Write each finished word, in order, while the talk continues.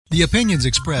The opinions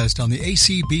expressed on the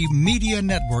ACB Media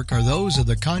Network are those of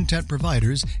the content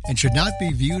providers and should not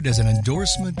be viewed as an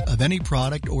endorsement of any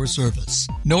product or service.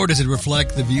 Nor does it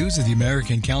reflect the views of the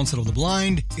American Council of the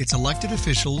Blind, its elected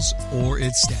officials, or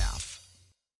its staff.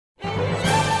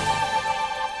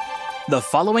 The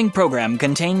following program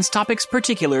contains topics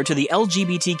particular to the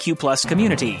LGBTQ+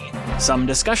 community. Some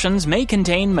discussions may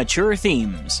contain mature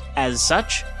themes. As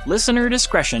such, listener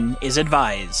discretion is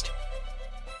advised.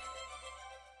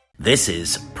 This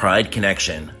is Pride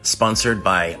Connection, sponsored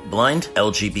by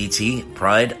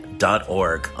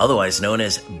blindlgbtpride.org, otherwise known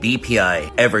as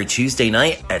BPI, every Tuesday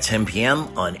night at 10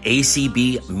 p.m. on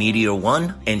ACB Media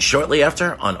One, and shortly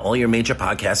after on all your major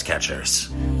podcast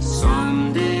catchers.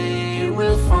 Someday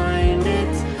we'll find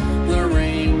it, the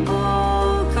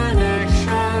Rainbow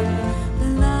Connection. The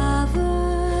lovers,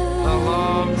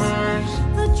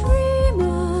 The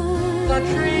the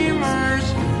dreamers,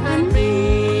 and me.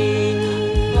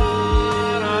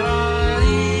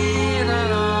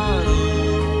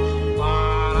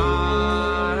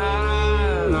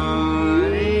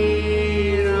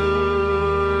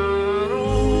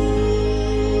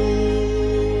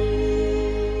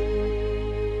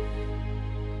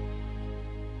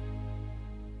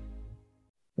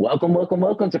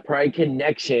 Welcome to Pride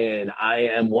Connection. I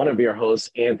am one of your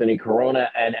hosts, Anthony Corona,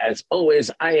 and as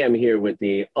always, I am here with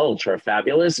the ultra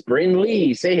fabulous Bryn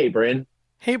Lee. Say hey, Bryn.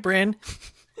 Hey, Bryn.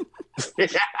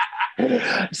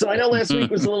 So I know last week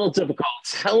was a little difficult.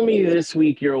 Tell me this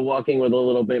week you're walking with a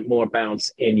little bit more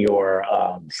bounce in your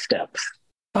steps.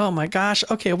 Oh my gosh.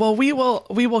 Okay. Well, we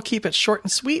will keep it short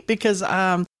and sweet because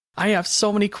I have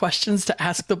so many questions to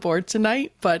ask the board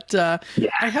tonight, but I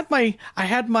had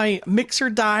my mixer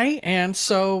die, and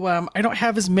so I don't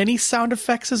have as many sound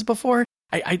effects as before.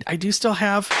 I do still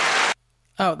have.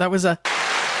 Oh, that was a.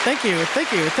 Thank you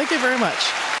very much.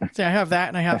 See, I have that,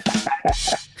 and I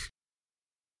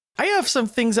have some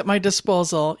things at my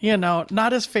disposal. You know,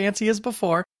 not as fancy as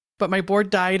before, but my board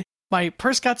died. My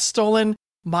purse got stolen.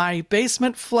 My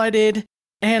basement flooded.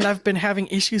 And I've been having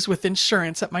issues with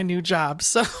insurance at my new job.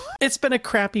 So it's been a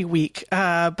crappy week,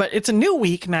 but it's a new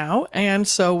week now. And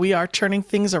so we are turning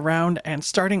things around and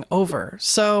starting over.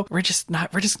 So we're just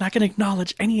not going to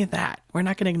acknowledge any of that. We're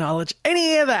not going to acknowledge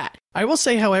any of that. I will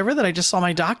say, however, that I just saw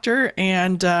my doctor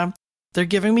and they're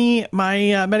giving me my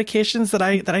medications that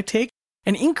I take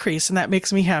an increase, and that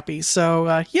makes me happy.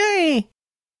 So yay.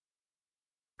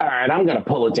 All right, I'm going to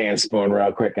pull a Dan Spoon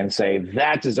real quick and say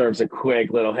that deserves a quick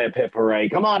little hip, hip, hooray.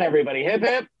 Come on, everybody. Hip,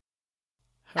 hip.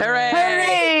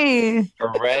 Hooray!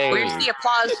 Hooray! Where's the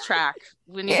applause track?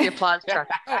 We need the applause track.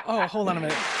 Oh, hold on a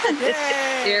minute.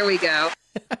 There we go.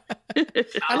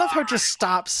 I love how it just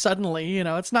stops suddenly. You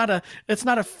know, it's not a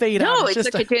fade out. No, it's just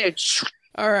a continued.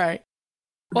 All right.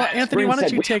 Well, Anthony, why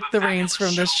don't you take the reins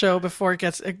from this show. show before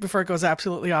it goes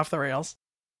absolutely off the rails?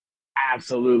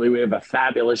 Absolutely. We have a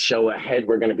fabulous show ahead.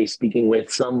 We're going to be speaking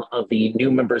with some of the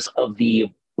new members of the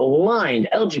Blind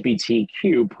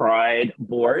LGBTQ Pride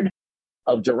Board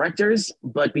of Directors.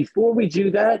 But before we do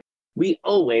that, we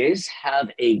always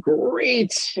have a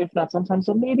great, if not sometimes,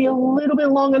 so maybe a little bit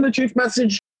long on the truth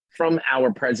message from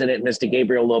our president, Mr.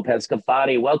 Gabriel Lopez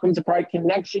Cafati. Welcome to Pride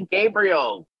Connection,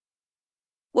 Gabriel.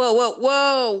 Whoa.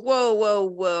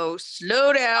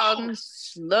 Slow down.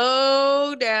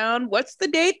 What's the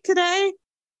date today?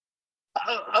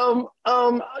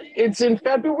 It's in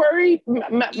February,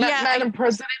 Madam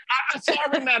President. I'm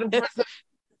sorry, Madam President.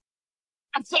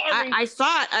 I'm sorry. I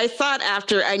thought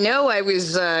after, I know I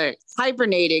was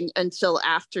hibernating until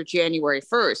after January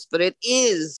 1st, but it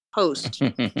is post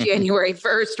January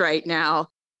 1st right now.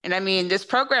 And I mean, this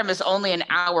program is only an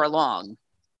hour long,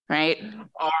 right?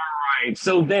 All right.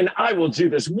 So then I will do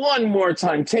this one more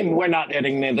time. Tim, we're not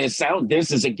editing this out.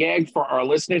 This is a gag for our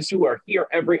listeners who are here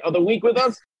every other week with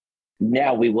us.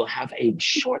 Now we will have a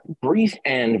short, brief,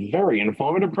 and very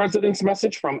informative president's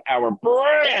message from our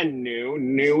brand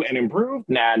new and improved,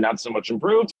 not so much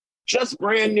improved, just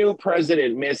brand new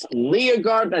president, Miss Leah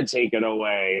Gardner. Take it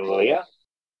away, Leah.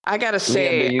 I got to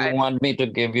say... Leah, do you want me to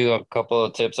give you a couple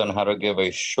of tips on how to give a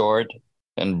short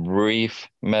and brief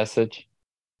message?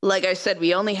 Like I said,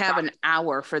 we only have an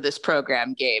hour for this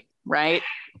program, Gabe, right?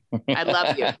 I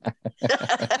love you.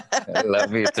 I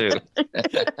love you too.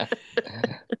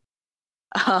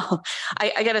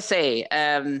 I got to say,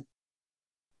 I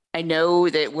know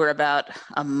that we're about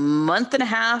a month and a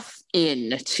half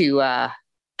into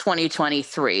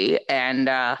 2023, and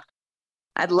I'd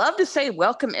love to say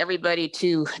welcome everybody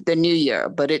to the new year,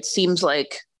 but it seems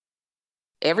like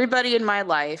everybody in my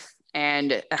life,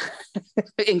 and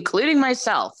including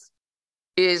myself,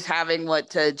 is having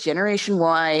what Generation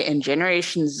Y and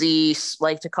Generation Z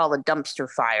like to call a dumpster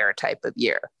fire type of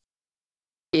year.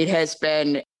 It has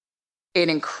been an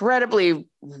incredibly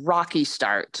rocky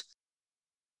start.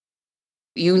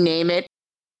 You name it.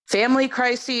 Family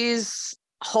crises,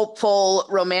 hopeful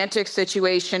romantic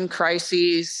situation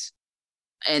crises,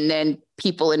 and then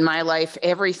people in my life,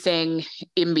 everything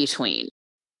in between.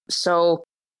 So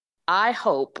I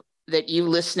hope that you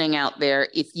listening out there,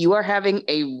 if you are having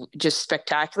a just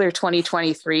spectacular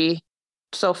 2023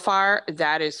 so far,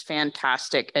 that is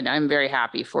fantastic. And I'm very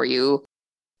happy for you.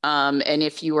 And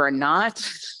if you are not,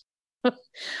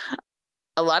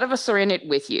 a lot of us are in it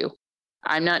with you.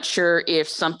 I'm not sure if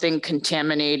something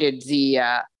contaminated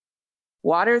the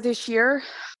water this year,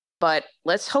 but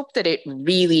let's hope that it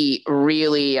really,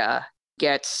 really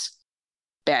gets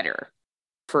better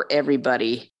for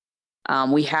everybody.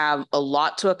 We have a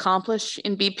lot to accomplish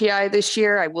in BPI this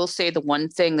year. I will say the one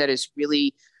thing that is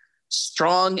really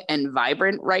strong and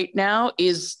vibrant right now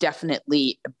is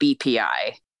definitely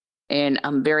BPI. And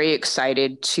I'm very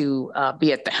excited to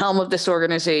be at the helm of this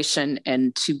organization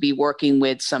and to be working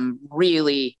with some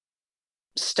really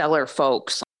stellar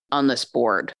folks on this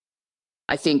board.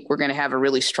 I think we're going to have a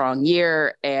really strong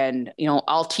year. And,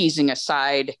 all teasing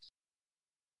aside,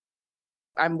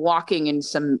 I'm walking in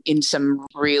some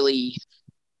really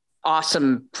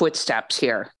awesome footsteps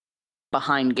here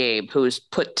behind Gabe, who's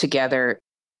put together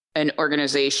an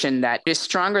organization that is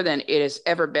stronger than it has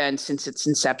ever been since its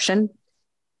inception.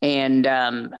 And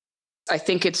I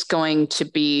think it's going to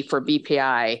be, for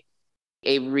BPI,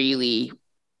 a really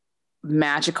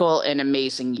magical and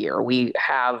amazing year. We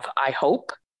have, I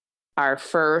hope, our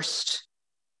first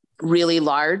really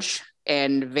large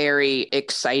and very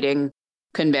exciting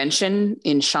convention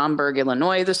in Schaumburg,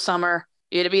 Illinois this summer.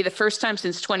 It'll be the first time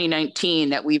since 2019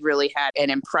 that we've really had an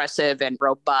impressive and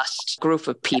robust group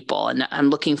of people. And I'm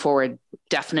looking forward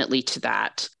definitely to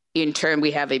that. In turn, we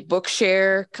have a book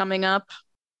share coming up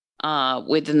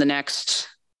within the next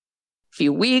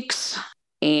few weeks.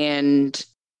 And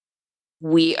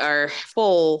we are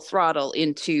full throttle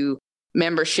into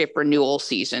membership renewal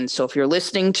season. So if you're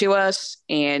listening to us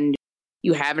and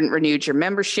you haven't renewed your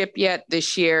membership yet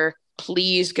this year,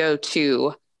 please go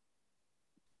to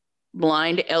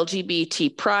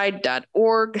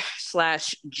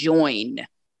blindlgbtpride.org/join.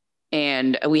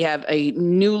 And we have a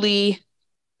newly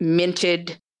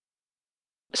minted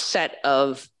set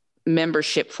of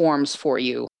membership forms for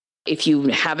you. If you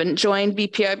haven't joined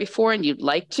BPI before and you'd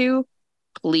like to,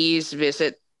 please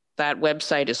visit that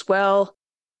website as well.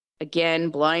 Again,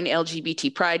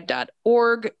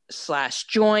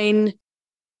 blindlgbtpride.org/join.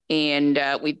 And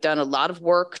we've done a lot of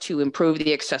work to improve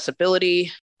the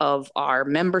accessibility of our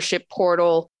membership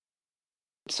portal.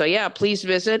 So yeah, please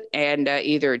visit and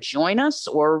either join us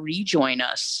or rejoin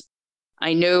us.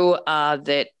 I know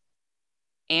that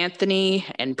Anthony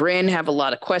and Bryn have a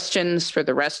lot of questions for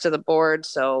the rest of the board.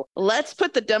 So let's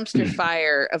put the dumpster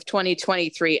fire of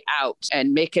 2023 out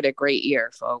and make it a great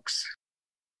year, folks.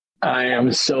 I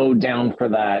am so down for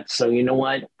that. So you know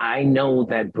what? I know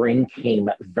that Bryn came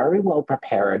very well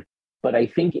prepared, but I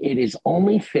think it is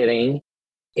only fitting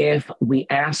if we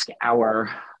ask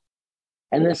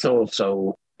and this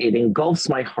also, it engulfs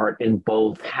my heart in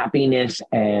both happiness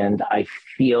and I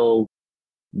feel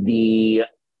the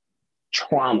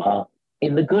trauma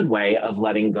in the good way of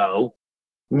letting go.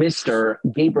 Mr.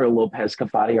 Gabriel Lopez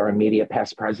Cafati, our immediate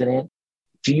past president,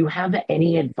 do you have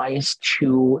any advice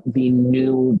to the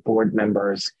new board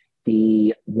members,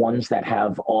 the ones that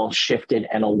have all shifted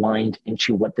and aligned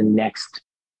into what the next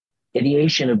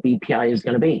ideation of BPI is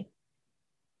going to be?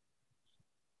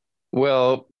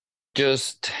 Well,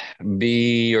 just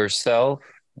be yourself,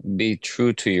 be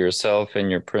true to yourself and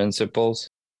your principles,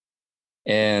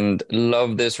 and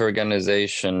love this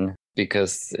organization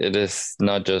because it is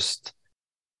not just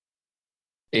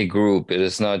a group, it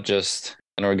is not just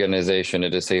an organization,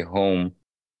 it is a home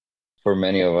for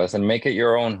many of us, and make it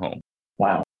your own home.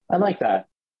 Wow, I like that.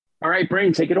 All right,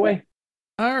 Bryn, take it away.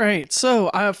 All right. So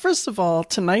first of all,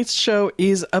 tonight's show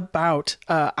is about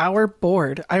our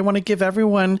board. I want to give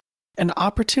everyone an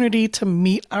opportunity to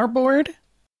meet our board.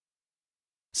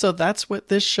 So that's what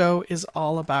this show is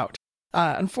all about.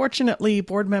 Unfortunately,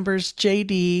 board members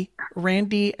JD,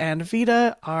 Randy, and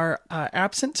Vita are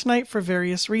absent tonight for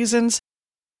various reasons.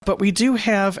 But we do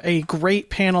have a great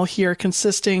panel here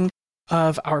consisting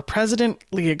of our president,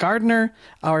 Leah Gardner,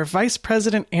 our vice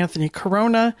president, Anthony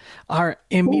Corona, our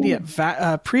immediate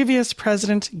previous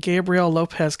president, Gabriel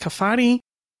Lopez Cafati,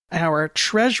 our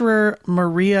treasurer,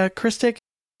 Maria Christic,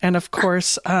 and of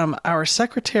course, our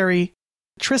secretary,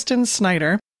 Tristan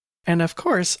Snyder. And of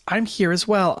course, I'm here as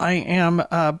well. I am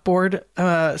board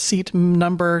seat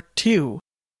number 2.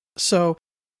 So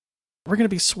we're going to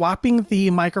be swapping the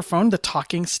microphone, the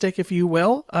talking stick, if you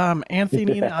will.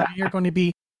 Anthony and I are going to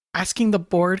be asking the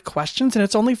board questions, and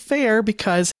it's only fair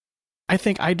because I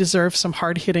think I deserve some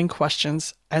hard-hitting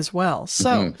questions as well.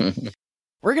 So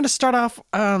we're going to start off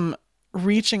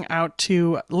reaching out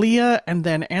to Leah and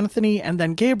then Anthony and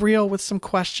then Gabriel with some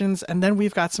questions, and then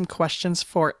we've got some questions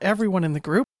for everyone in the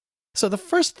group. So the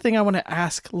first thing I want to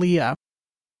ask Leah,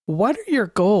 what are your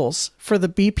goals for the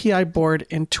BPI board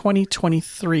in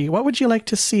 2023? What would you like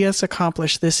to see us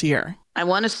accomplish this year? I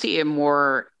want to see a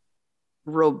more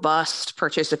robust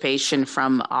participation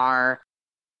from our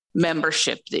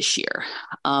membership this year.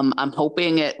 I'm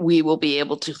hoping that we will be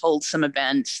able to hold some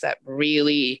events that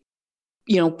really,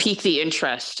 pique the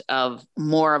interest of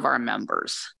more of our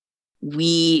members.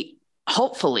 We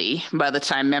hopefully, by the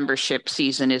time membership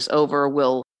season is over,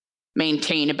 will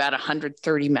maintain about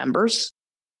 130 members.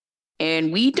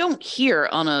 And we don't hear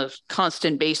on a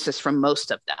constant basis from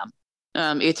most of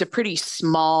them. It's a pretty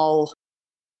small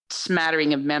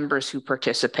smattering of members who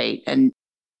participate. And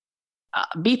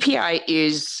BPI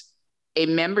is a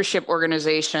membership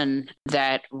organization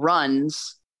that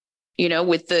runs,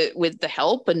 with the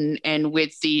help and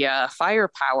with the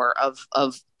firepower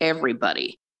of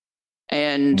everybody.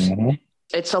 And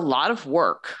it's a lot of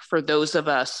work for those of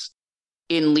us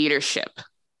in leadership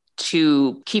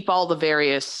to keep all the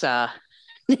various I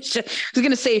was going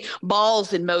to say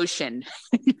balls in motion.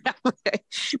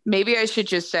 Maybe I should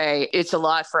just say it's a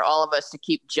lot for all of us to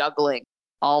keep juggling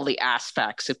all the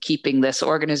aspects of keeping this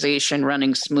organization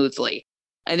running smoothly.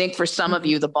 I think for some of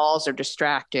you, the balls are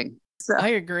distracting. So, I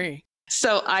agree.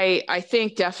 So I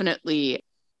think definitely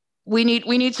we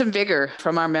need some vigor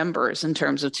from our members in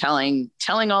terms of telling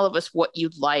all of us what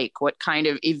you'd like, what kind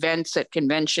of events at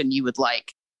convention you would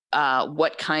like,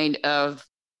 what kind of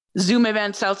Zoom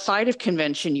events outside of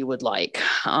convention you would like.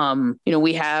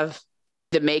 We have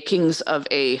the makings of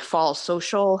a fall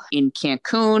social in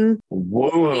Cancun.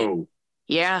 Whoa.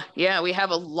 Yeah, we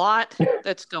have a lot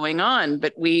that's going on,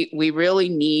 but we really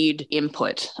need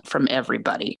input from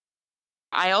everybody.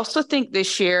 I also think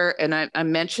this year, and I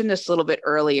mentioned this a little bit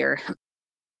earlier,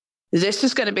 this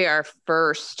is going to be our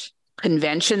first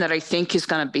convention that I think is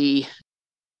going to be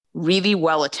really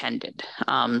well attended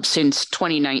since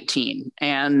 2019.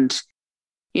 And,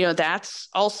 that's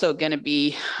also going to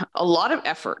be a lot of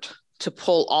effort to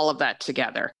pull all of that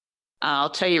together. I'll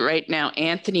tell you right now,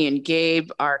 Anthony and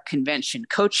Gabe are convention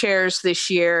co-chairs this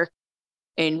year,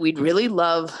 and we'd really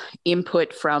love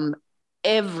input from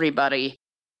everybody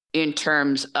in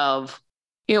terms of,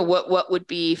 what would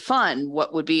be fun,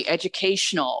 what would be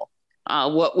educational,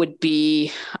 what would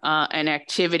be an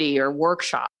activity or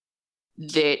workshop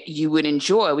that you would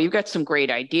enjoy. We've got some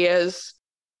great ideas.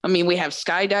 I mean, we have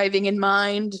skydiving in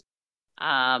mind.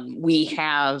 We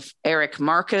have Eric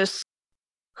Marcus,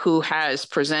 who has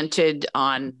presented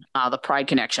on the Pride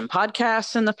Connection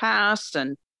podcast in the past,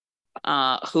 and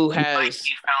who has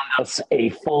found us a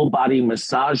full body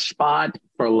massage spot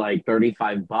for like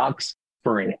 $35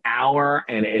 for an hour,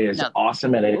 and it is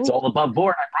awesome, and it's all above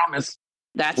board, I promise.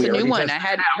 That's a new one. I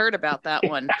hadn't heard about that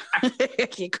one.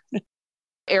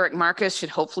 Eric Marcus should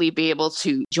hopefully be able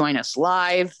to join us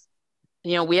live.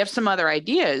 We have some other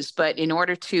ideas, but in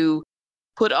order to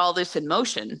put all this in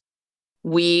motion,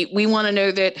 we want to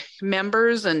know that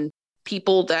members and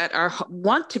people that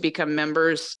want to become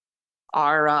members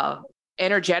are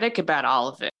energetic about all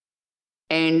of it.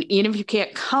 And even if you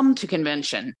can't come to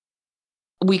convention,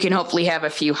 we can hopefully have a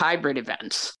few hybrid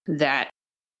events that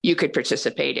you could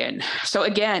participate in. So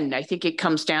again, I think it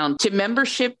comes down to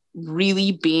membership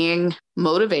really being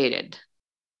motivated,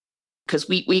 because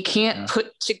we can't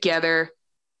put together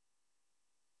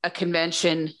a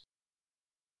convention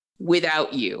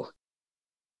without you.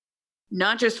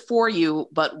 Not just for you,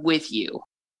 but with you.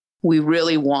 We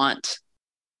really want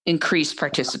increased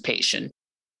participation.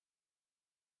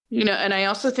 And I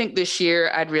also think this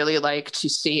year I'd really like to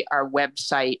see our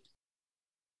website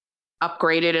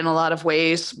upgraded in a lot of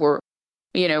ways.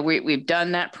 We've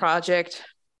done that project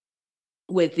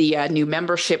with the new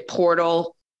membership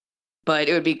portal, but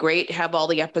it would be great to have all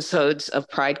the episodes of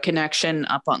Pride Connection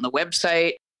up on the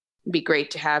website. It'd be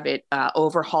great to have it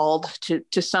overhauled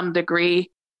to some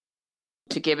degree,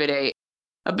 to give it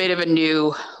a bit of a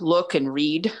new look and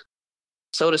read,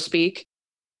 so to speak.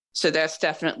 So that's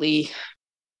definitely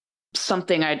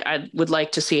something I would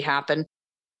like to see happen.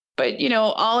 But,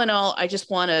 all in all, I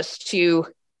just want us to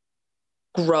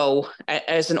grow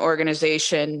as an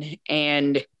organization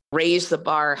and raise the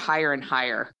bar higher and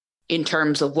higher in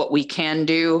terms of what we can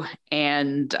do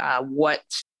and what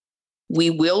we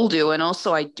will do. And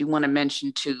also, I do want to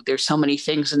mention too, there's so many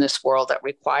things in this world that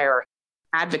require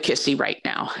advocacy right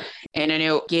now. And I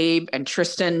know Gabe and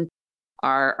Tristan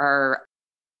are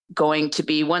going to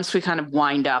be, once we kind of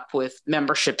wind up with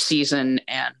membership season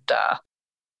and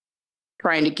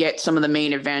trying to get some of the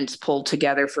main events pulled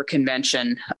together for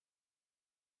convention,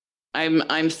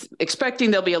 I'm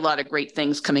expecting there'll be a lot of great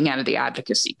things coming out of the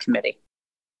advocacy committee.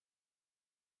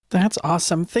 That's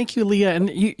awesome. Thank you, Leah. And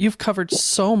you've covered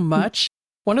so much.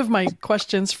 One of my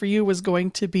questions for you was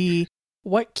going to be,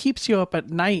 what keeps you up at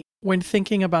night when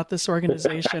thinking about this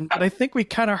organization? But I think we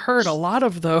kind of heard a lot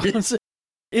of those.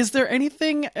 Is there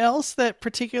anything else that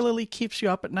particularly keeps you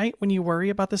up at night when you worry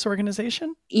about this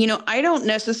organization? I don't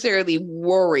necessarily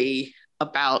worry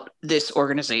about this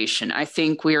organization. I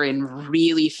think we're in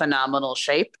really phenomenal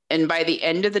shape. And by the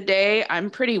end of the day, I'm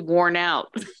pretty worn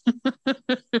out.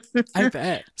 I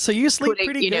bet. So you sleep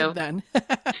pretty good then.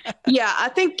 Yeah, I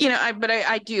think,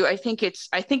 I do. I think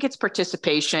it's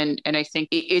participation, and I think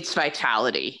it's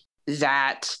vitality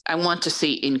that I want to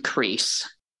see increase.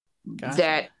 Gotcha.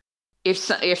 That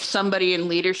if somebody in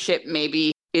leadership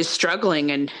maybe is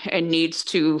struggling and needs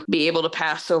to be able to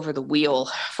pass over the wheel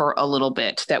for a little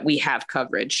bit, that we have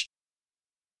coverage.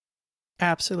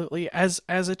 Absolutely. As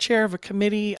a chair of a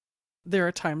committee, there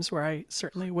are times where I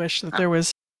certainly wish that there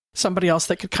was somebody else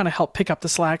that could kind of help pick up the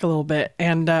slack a little bit.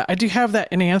 And I do have that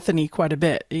in Anthony quite a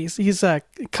bit. He's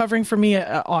covering for me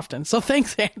often. So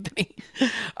thanks, Anthony.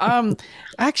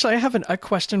 Actually, I have a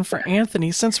question for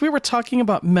Anthony. Since we were talking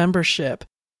about membership,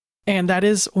 and that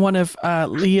is one of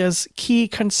Leah's key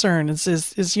concerns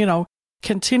is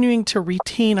continuing to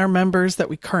retain our members that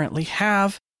we currently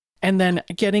have, and then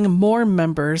getting more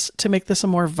members to make this a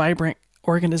more vibrant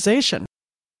organization.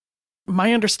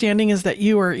 My understanding is that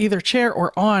you are either chair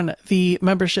or on the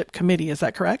membership committee. Is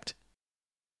that correct?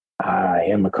 I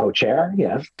am a co-chair,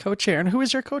 yes. Co-chair. And who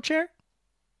is your co-chair?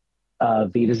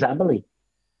 Vita Zabali.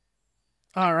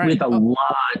 All right. With a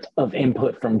lot of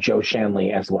input from Joe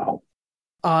Shanley as well.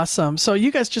 Awesome. So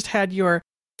you guys just had your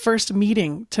first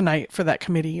meeting tonight for that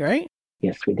committee, right?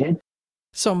 Yes, we did.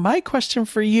 So my question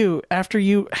for you, after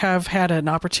you have had an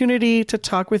opportunity to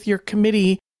talk with your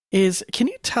committee, is can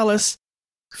you tell us,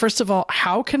 first of all,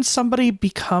 how can somebody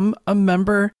become a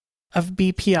member of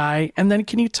BPI? And then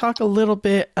can you talk a little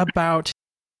bit about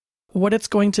what it's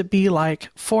going to be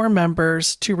like for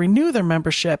members to renew their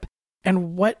membership?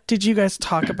 And what did you guys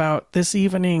talk about this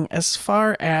evening as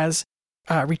far as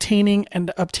retaining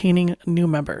and obtaining new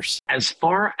members? As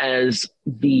far as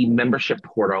the membership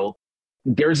portal,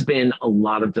 there's been a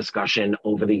lot of discussion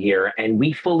over the year, and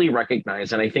we fully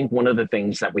recognize, and I think one of the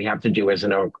things that we have to do as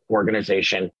an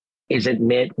organization is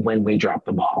admit when we drop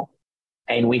the ball.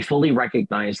 And we fully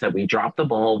recognize that we dropped the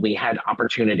ball. We had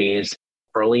opportunities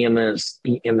early in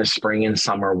the spring and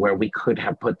summer where we could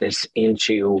have put this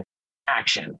into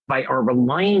action. By our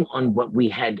relying on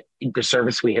the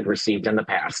service we had received in the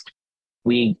past,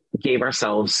 we gave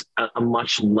ourselves a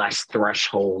much less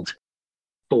threshold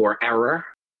for error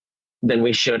than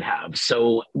we should have.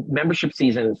 So membership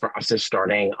season for us is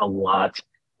starting a lot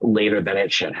later than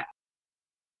it should have.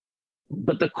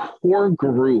 But the core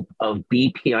group of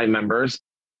BPI members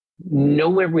know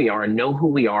where we are, know who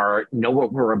we are, know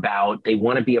what we're about. They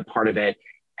want to be a part of it.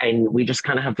 And we just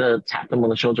kind of have to tap them on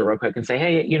the shoulder real quick and say,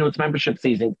 hey, it's membership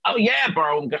season. Oh, yeah,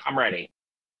 bro, I'm ready.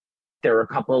 There are a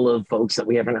couple of folks that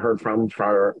we haven't heard from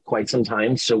for quite some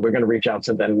time, so we're going to reach out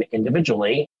to them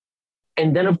individually.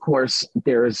 And then, of course,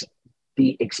 there's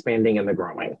the expanding and the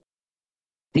growing.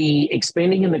 The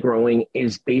expanding and the growing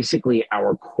is basically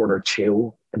our quarter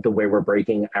two, the way we're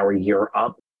breaking our year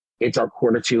up. It's our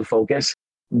quarter two focus.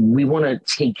 We want to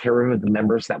take care of the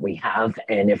members that we have.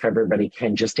 And if everybody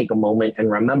can just take a moment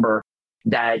and remember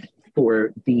that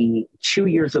for the 2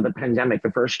 years of the pandemic,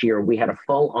 the first year, we had a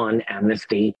full-on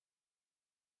amnesty.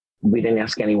 We didn't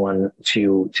ask anyone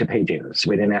to pay dues.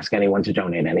 We didn't ask anyone to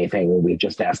donate anything. We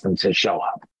just asked them to show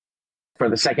up. For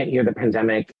the second year of the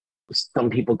pandemic, some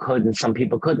people could and some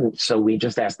people couldn't. So we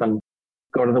just asked them,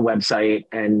 go to the website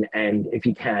and if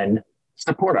you can,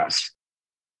 support us.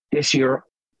 This year,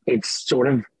 it's sort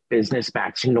of business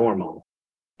back to normal,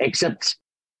 except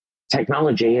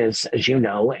technology, as you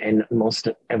know, and most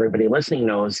everybody listening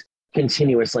knows,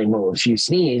 continuously moves. You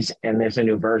sneeze and there's a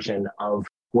new version of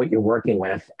what you're working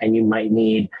with, and you might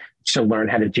need to learn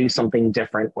how to do something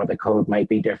different, or the code might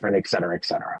be different, et cetera, et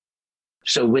cetera.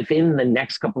 So within the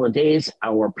next couple of days,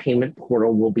 our payment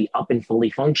portal will be up and fully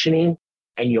functioning,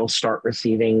 and you'll start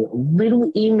receiving little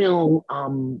email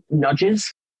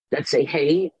nudges that say,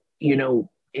 hey,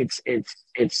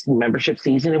 it's membership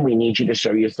season and we need you to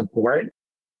show your support.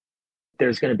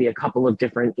 There's going to be a couple of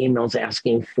different emails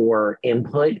asking for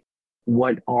input.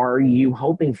 What are you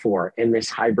hoping for in this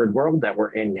hybrid world that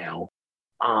we're in now?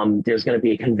 There's going to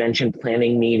be a convention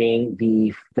planning meeting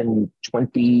the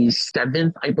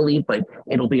 27th, I believe, but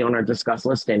it'll be on our discuss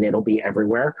list and it'll be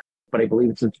everywhere. But I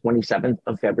believe it's the 27th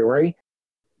of February.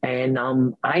 And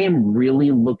I am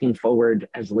really looking forward,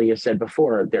 as Leah said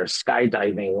before, there's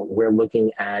skydiving. We're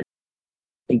looking at,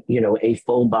 a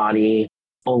full body,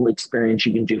 full experience.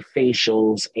 You can do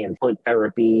facials and foot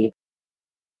therapy.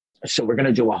 So we're going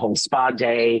to do a whole spa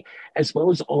day, as well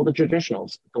as all the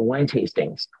traditionals, the wine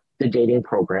tastings, the dating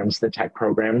programs, the tech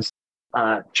programs.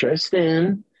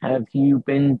 Tristan, have you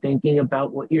been thinking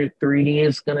about what your 3D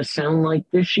is going to sound like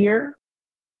this year?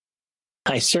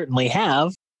 I certainly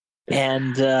have.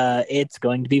 And it's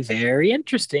going to be very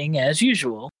interesting, as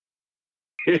usual.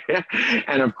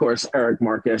 And of course, Eric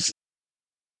Marcus.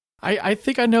 I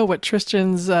think I know what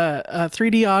Tristan's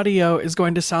 3D audio is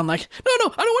going to sound like. No,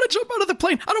 I don't want to jump out of the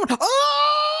plane. I don't want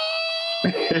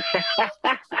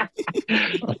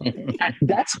to.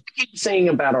 That's what he's saying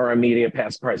about our immediate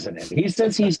past president. He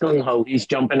says he's gung-ho, he's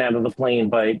jumping out of the plane,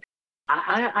 but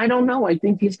I don't know. I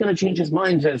think he's going to change his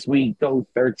mind as we go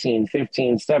 13,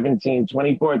 15, 17,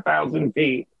 24,000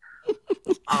 feet.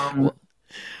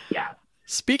 Yeah.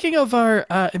 Speaking of our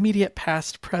immediate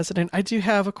past president, I do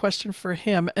have a question for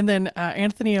him. And then,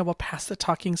 Anthony, I will pass the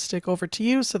talking stick over to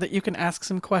you so that you can ask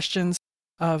some questions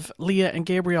of Leah and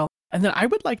Gabriel. And then I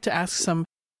would like to ask some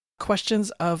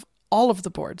questions of all of the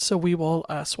board. So we will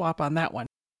swap on that one.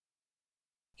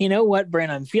 You know what,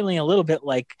 Brent? I'm feeling a little bit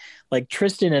like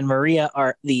Tristan and Maria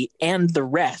are the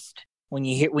rest when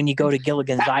you go to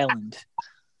Gilligan's Island.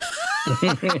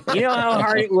 You know how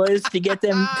hard it was to get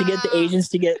the agents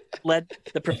to let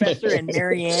the professor and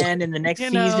Marianne in the next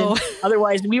season.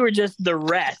 Otherwise, we were just the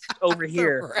rest over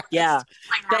here. Yeah,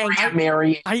 thanks,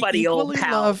 Mary. I buddy, old equally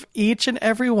pal. love each and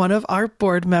every one of our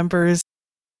board members,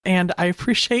 and I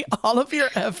appreciate all of your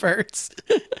efforts.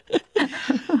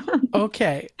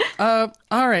 Okay. All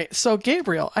right. So,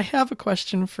 Gabriel, I have a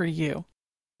question for you.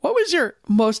 What was your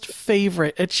most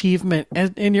favorite achievement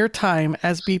in your time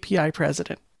as BPI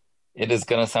president? It is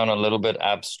going to sound a little bit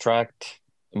abstract,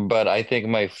 but I think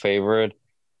my favorite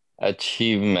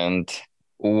achievement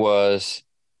was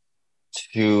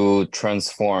to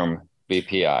transform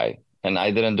BPI. And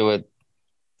I didn't do it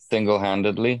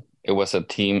single-handedly. It was a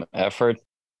team effort.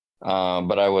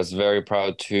 But I was very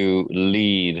proud to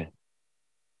lead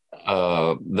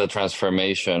the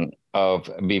transformation of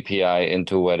BPI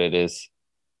into what it is,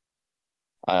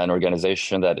 an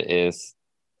organization that is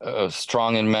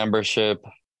strong in membership,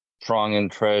 strong in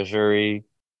treasury,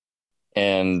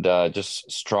 and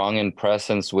just strong in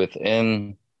presence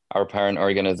within our parent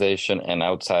organization and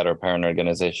outside our parent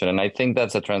organization. And I think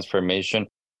that's a transformation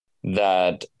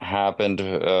that happened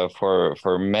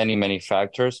for many, many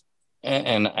factors.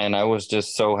 And I was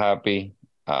just so happy.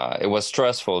 It was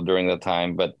stressful during the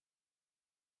time, but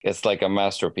it's like a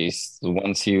masterpiece.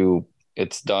 Once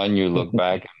it's done, you look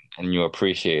back and you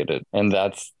appreciate it. And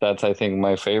that's I think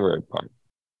my favorite part.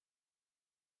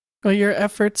 Well, your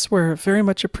efforts were very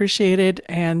much appreciated,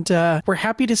 and we're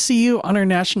happy to see you on our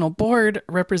national board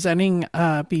representing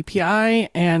BPI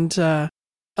and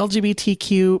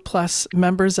LGBTQ plus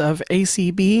members of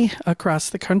ACB across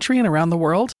the country and around the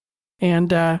world.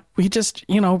 And we just,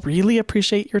 really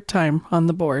appreciate your time on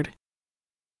the board.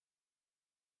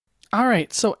 All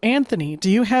right. So, Anthony, do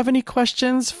you have any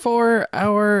questions for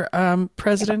our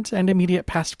president and immediate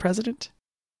past president?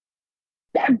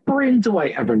 Bryn, do I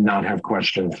ever not have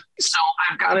questions? So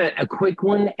I've got a quick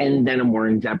one and then a more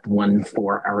in-depth one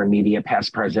for our immediate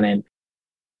past president.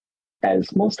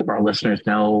 As most of our listeners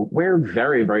know, we're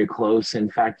very, very close. In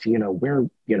fact, we're,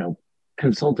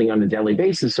 consulting on a daily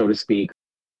basis, so to speak.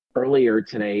 Earlier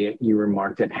today, you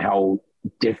remarked at how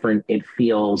different it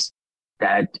feels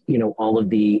that, all of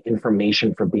the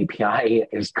information for BPI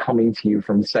is coming to you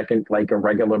from second, like a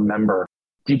regular member.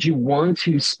 Did you want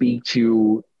to speak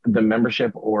to the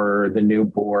membership or the new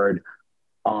board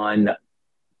on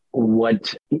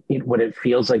what it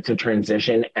feels like to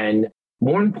transition, and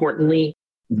more importantly,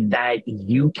 that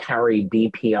you carry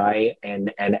BPI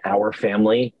and our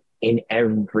family in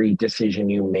every decision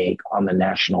you make on the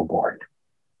national board?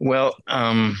 Well,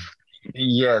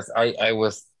 yes, I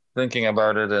was thinking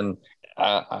about it, and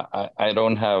I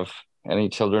don't have any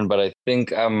children, but I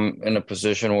think I'm in a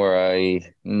position where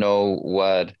I know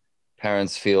what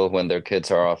parents feel when their kids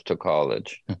are off to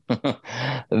college.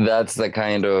 That's the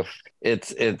kind of,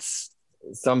 it's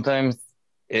sometimes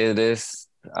it is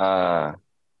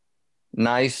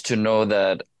nice to know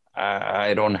that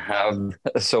I don't have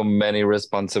so many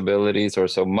responsibilities or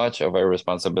so much of a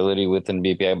responsibility within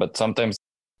BPI, but sometimes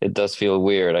it does feel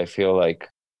weird. I feel like,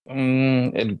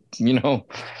 the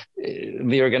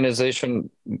organization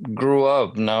grew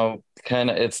up now. Kind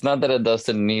of, it's not that it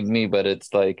doesn't need me, but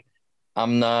it's like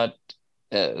I'm not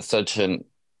such an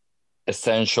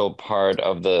essential part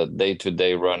of the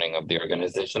day-to-day running of the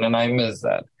organization, and I miss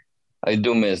that. I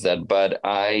do miss that, but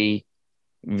I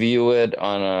view it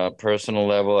on a personal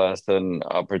level as an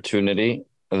opportunity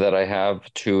that I have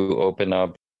to open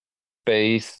up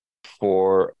space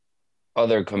for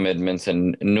other commitments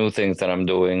and new things that I'm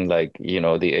doing, like, the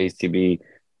ACB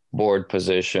board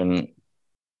position,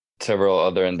 several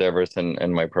other endeavors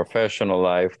in my professional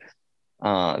life,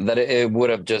 that it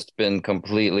would have just been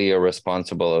completely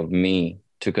irresponsible of me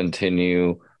to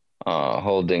continue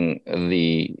holding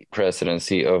the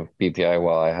presidency of BPI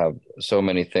while I have so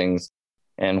many things.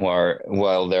 And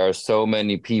while there are so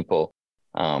many people,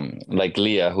 like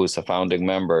Leah, who's a founding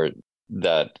member,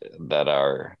 that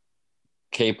are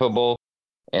capable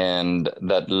and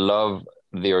that love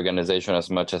the organization as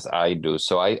much as I do.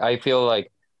 So I feel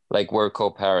like we're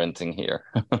co-parenting here.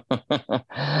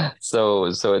 So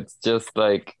it's just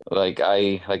like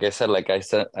I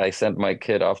sent my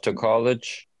kid off to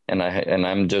college, and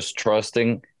I'm just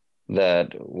trusting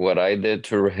that what I did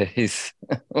to raise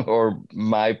or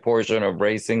my portion of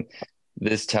raising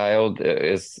this child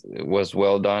was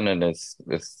well done, and it's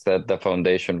set the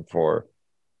foundation for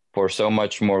so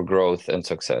much more growth and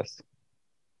success.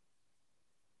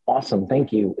 Awesome.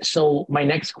 Thank you. So my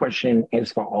next question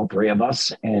is for all three of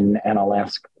us, and I'll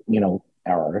ask,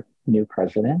 our new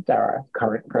president, our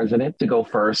current president, to go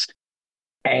first,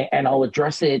 and I'll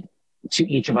address it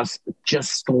to each of us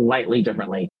just slightly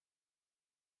differently.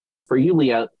 For you,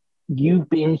 Leah, you've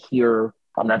been here.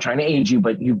 I'm not trying to age you,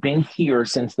 but you've been here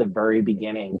since the very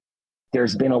beginning.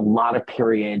 There's been a lot of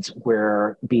periods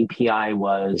where BPI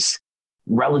was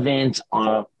relevant,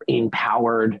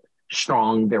 empowered,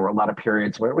 strong. There were a lot of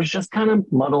periods where it was just kind of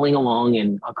muddling along,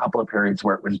 and a couple of periods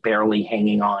where it was barely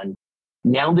hanging on.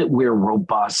 Now that we're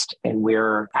robust and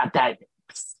we're at that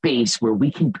space where we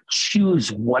can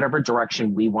choose whatever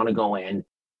direction we want to go in,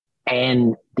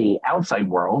 and the outside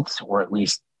world, or at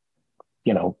least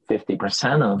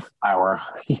 50% of our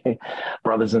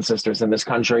brothers and sisters in this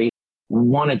country,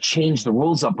 want to change the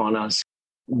rules up on us,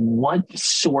 what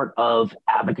sort of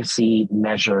advocacy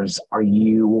measures are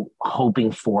you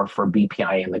hoping for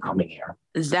BPI in the coming year?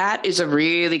 That is a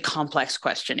really complex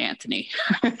question, Anthony.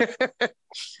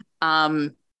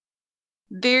 I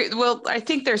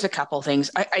think there's a couple things.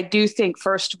 I do think,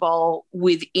 first of all,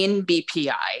 within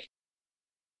BPI,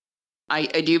 I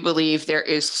do believe there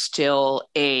is still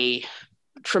a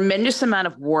tremendous amount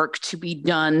of work to be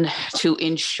done to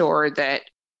ensure that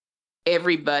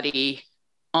everybody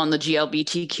on the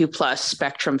GLBTQ plus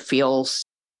spectrum feels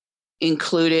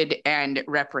included and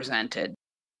represented.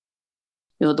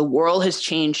 The world has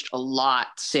changed a lot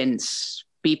since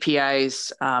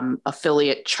BPI's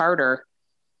affiliate charter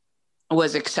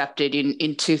was accepted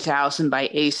in 2000 by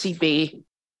ACB.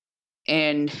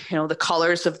 And, the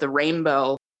colors of the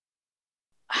rainbow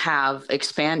have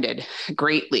expanded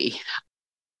greatly.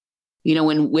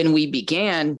 When we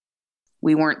began,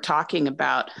 we weren't talking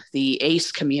about the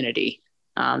ACE community,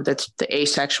 that's the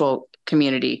asexual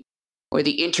community, or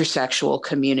the intersexual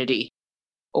community,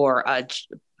 or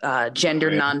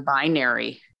gender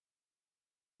non-binary.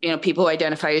 People who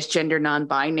identify as gender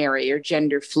non-binary or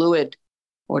gender fluid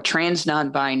or trans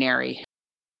non-binary.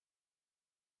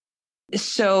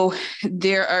 So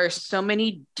there are so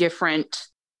many different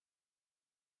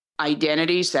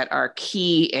identities that are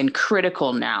key and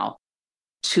critical now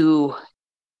to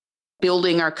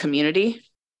building our community.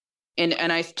 And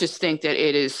I just think that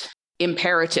it is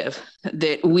imperative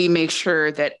that we make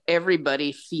sure that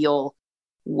everybody feel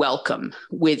welcome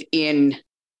within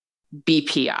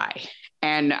BPI.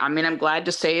 And I'm glad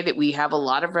to say that we have a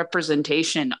lot of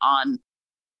representation on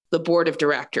the board of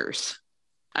directors.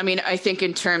 I think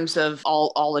in terms of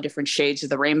all the different shades of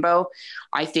the rainbow,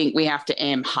 I think we have to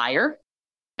aim higher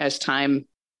as time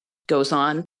goes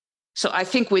on. So I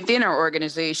think within our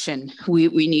organization, we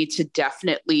need to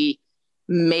definitely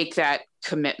make that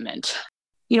commitment.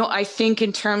 I think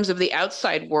in terms of the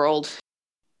outside world,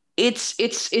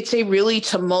 it's a really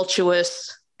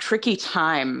tumultuous, tricky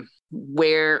time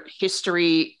where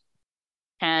history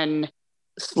can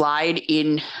slide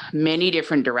in many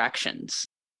different directions.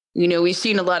 We've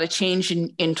seen a lot of change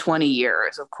in 20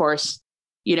 years. Of course,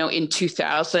 in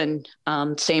 2000,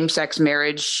 same-sex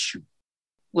marriage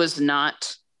was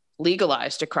not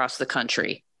legalized across the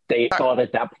country. They thought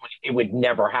at that point it would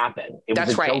never happen. It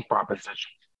was a joke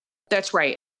proposition. That's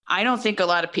right. I don't think a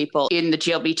lot of people in the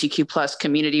GLBTQ plus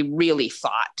community really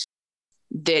thought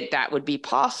that that would be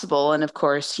possible. And of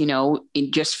course, you know,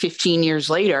 in just 15 years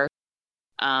later,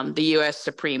 the U.S.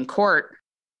 Supreme Court,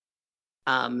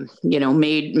 you know,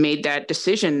 made that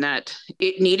decision that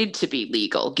it needed to be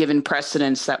legal, given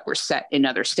precedents that were set in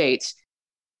other states.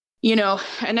 You know,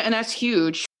 and that's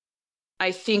huge.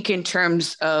 I think in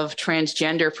terms of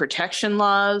transgender protection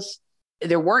laws,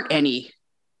 there weren't any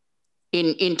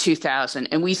in 2000,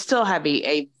 and we still have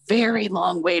a very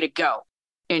long way to go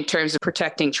in terms of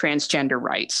protecting transgender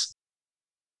rights.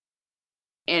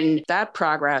 And that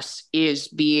progress is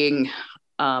being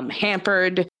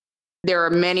hampered. There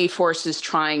are many forces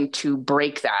trying to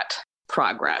break that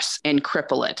progress and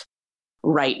cripple it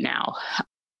right now.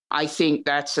 I think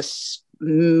that's a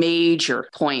major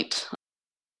point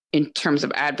in terms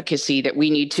of advocacy that we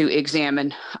need to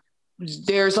examine.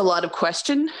 There's a lot of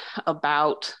question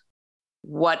about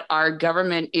what our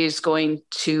government is going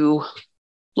to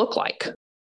look like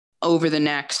over the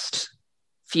next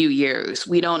few years.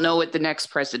 We don't know what the next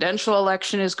presidential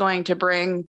election is going to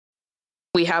bring.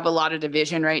 We have a lot of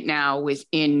division right now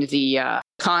within the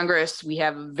Congress. We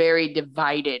have a very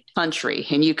divided country,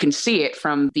 and you can see it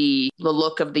from the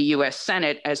look of the U.S.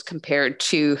 Senate as compared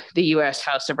to the U.S.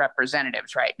 House of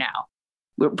Representatives right now.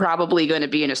 We're probably going to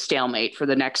be in a stalemate for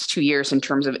the next 2 years in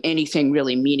terms of anything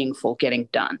really meaningful getting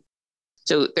done.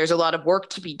 So there's a lot of work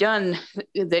to be done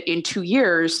that in 2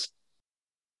 years,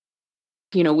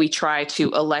 you know, we try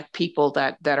to elect people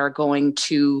that are going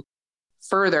to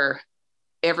further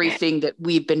everything that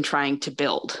we've been trying to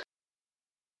build.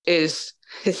 Is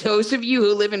those of you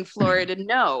who live in Florida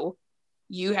know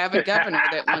you have a governor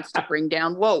that wants to bring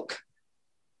down woke.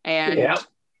 And,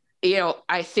 you know,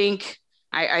 I think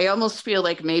I almost feel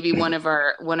like maybe one of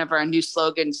our new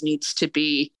slogans needs to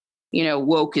be, you know,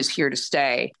 woke is here to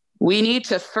stay. We need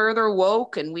to further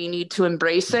woke, and we need to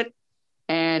embrace it.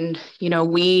 And, you know,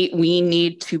 we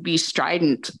need to be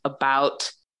strident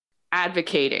about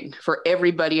advocating for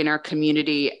everybody in our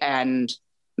community and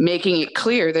making it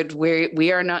clear that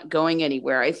we are not going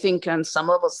anywhere. I think on some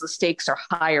levels, the stakes are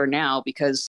higher now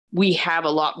because we have a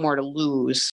lot more to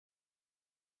lose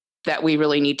that we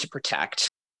really need to protect.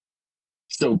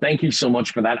 So thank you so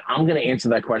much for that. I'm going to answer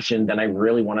that question. Then I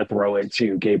really want to throw it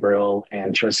to Gabriel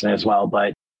and Tristan as well.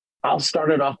 But I'll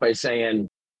start it off by saying,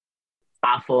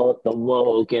 I thought the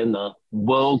woke and the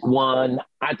woke one,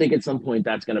 I think at some point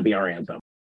that's going to be our anthem.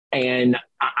 And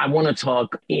I want to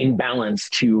talk in balance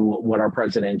to what our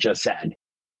president just said.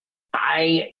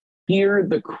 I hear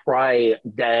the cry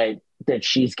that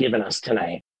she's given us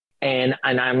tonight, and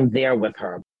I'm there with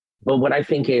her. But what I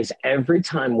think is every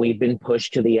time we've been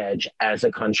pushed to the edge as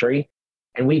a country,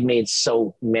 and we've made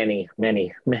so many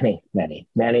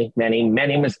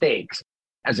mistakes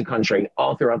as a country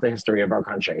all throughout the history of our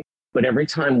country. But every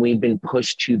time we've been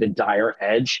pushed to the dire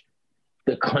edge,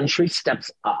 the country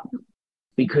steps up.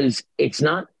 Because it's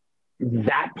not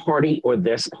that party or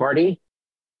this party.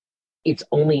 It's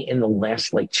only in the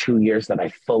last 2 years that I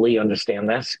fully understand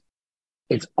this.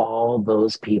 It's all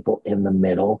those people in the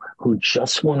middle who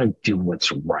just want to do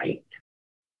what's right.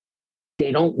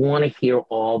 They don't want to hear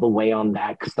all the way on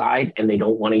that side, and they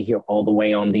don't want to hear all the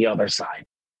way on the other side.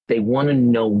 They want to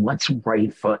know what's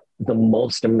right for the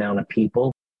most amount of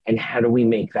people, and how do we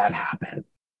make that happen?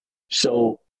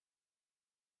 So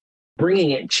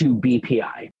bringing it to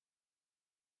BPI,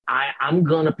 I'm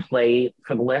going to play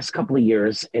for the last couple of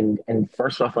years. And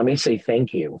first off, let me say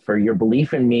thank you for your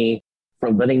belief in me, for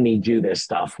letting me do this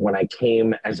stuff when I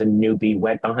came as a newbie,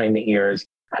 wet behind the ears.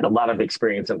 I had a lot of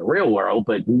experience in the real world,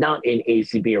 but not in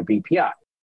ACB or BPI.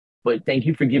 But thank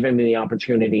you for giving me the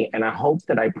opportunity. And I hope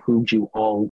that I proved you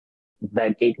all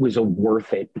that it was a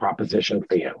worth it proposition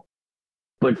for you.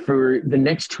 But for the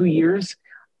next 2 years,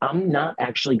 I'm not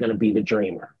actually going to be the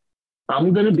dreamer.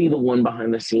 I'm going to be the one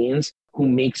behind the scenes who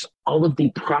makes all of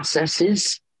the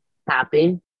processes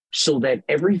happen so that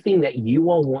everything that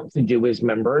you all want to do as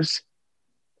members,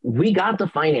 we got the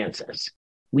finances.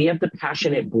 We have the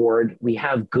passionate board. We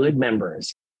have good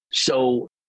members. So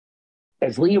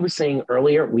as Leah was saying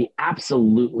earlier, we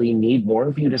absolutely need more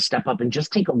of you to step up and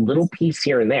just take a little piece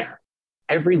here and there.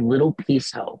 Every little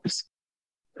piece helps.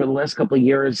 For the last couple of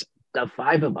years, the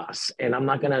 5 of us, and I'm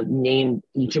not going to name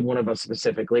each of one of us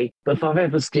specifically, but 5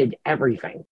 of us did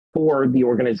everything for the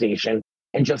organization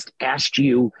and just asked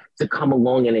you to come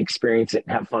along and experience it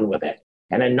and have fun with it.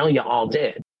 And I know you all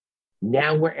did.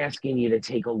 Now we're asking you to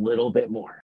take a little bit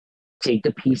more. Take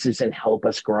the pieces and help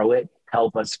us grow it,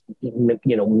 help us,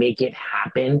 make it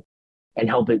happen, and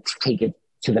help it take it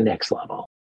to the next level.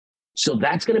 So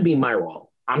that's going to be my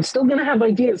role. I'm still going to have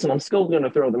ideas and I'm still going to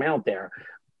throw them out there.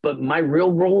 But my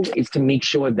real role is to make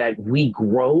sure that we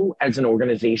grow as an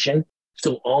organization.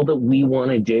 So all that we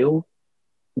want to do,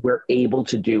 we're able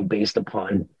to do based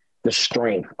upon the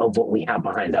strength of what we have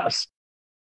behind us.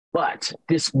 But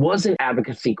this was an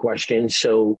advocacy question.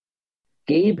 So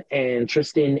Gabe and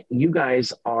Tristan, you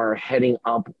guys are heading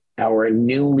up our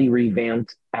newly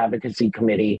revamped advocacy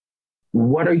committee.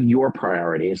 What are your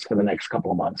priorities for the next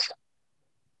couple of months?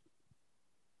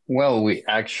 Well, we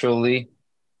actually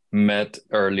met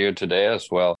earlier today as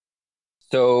well.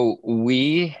 So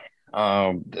we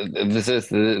this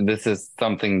is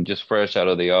something just fresh out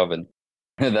of the oven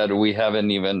that we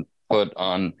haven't even put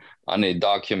on a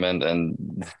document and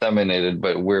disseminated,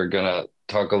 but we're gonna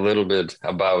talk a little bit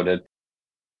about it.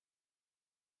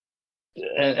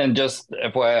 And just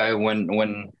FYI,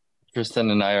 when Tristan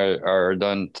and I are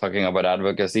done talking about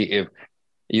advocacy, if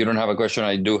you don't have a question,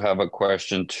 I do have a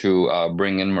question to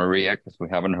bring in Maria, because we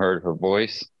haven't heard her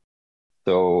voice.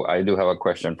 So I do have a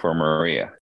question for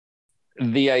Maria.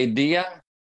 The idea,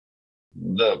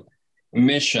 the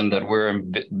mission that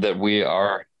we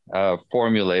are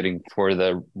formulating for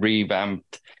the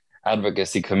revamped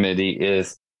advocacy committee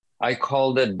is, I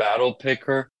called it Battle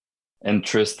Picker, and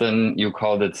Tristan, you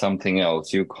called it something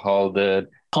else. You called it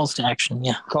Calls to action.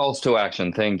 Yeah. Calls to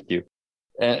action. Thank you.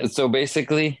 So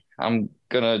basically, I'm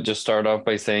going to just start off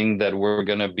by saying that we're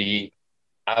going to be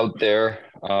out there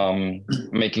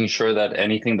making sure that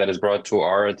anything that is brought to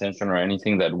our attention or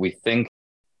anything that we think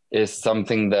is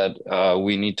something that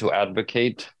we need to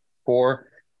advocate for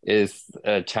is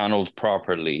channeled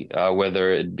properly,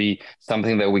 whether it be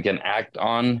something that we can act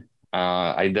on,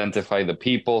 identify the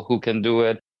people who can do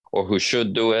it or who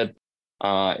should do it.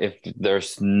 If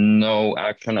there's no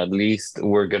action, at least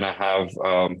we're going to have,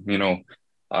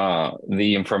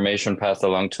 the information passed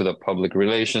along to the Public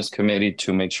Relations Committee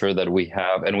to make sure that we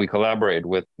have, and we collaborate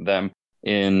with them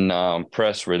in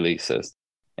press releases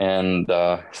and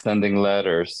sending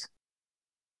letters.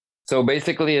 So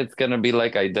basically, it's going to be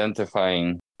like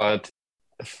identifying what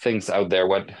things out there,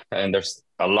 and there's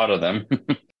a lot of them,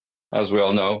 as we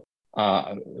all know,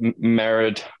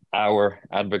 merit our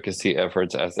advocacy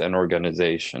efforts as an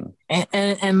organization.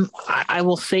 And I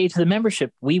will say to the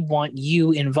membership, we want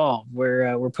you involved.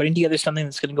 We're putting together something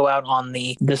that's going to go out on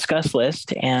the discuss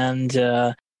list, and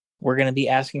we're going to be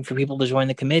asking for people to join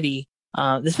the committee.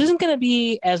 This isn't going to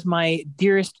be, as my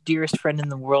dearest friend in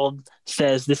the world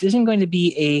says, this isn't going to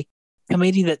be a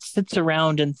committee that sits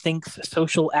around and thinks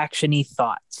social action-y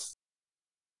thoughts.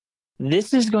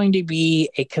 This is going to be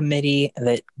a committee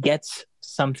that gets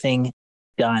something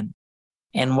done.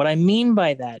 And what I mean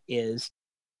by that is,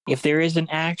 if there is an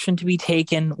action to be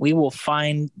taken, we will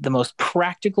find the most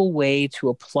practical way to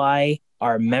apply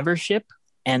our membership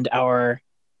and our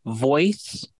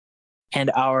voice and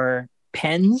our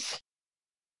pens,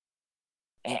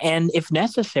 and if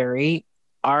necessary,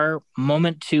 our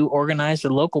moment to organize a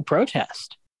local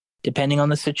protest, depending on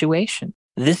the situation.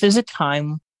 This is a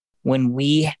time when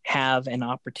we have an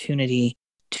opportunity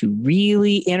to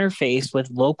really interface with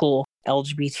local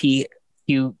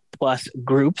LGBTQ plus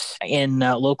groups in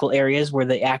local areas where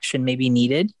the action may be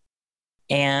needed,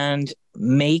 and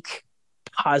make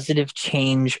positive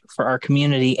change for our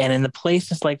community. And in the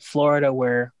places like Florida,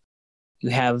 where you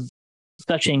have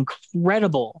such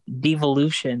incredible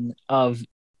devolution of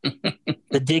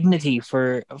the dignity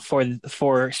for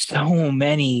so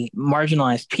many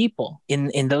marginalized people,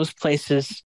 in those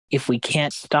places, if we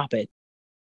can't stop it,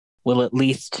 we'll at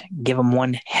least give them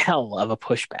one hell of a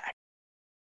pushback.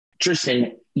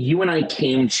 Tristan, you and I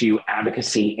came to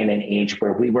advocacy in an age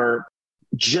where we were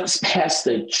just past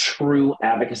the true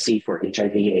advocacy for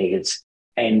HIV/AIDS,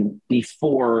 and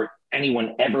before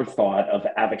anyone ever thought of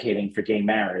advocating for gay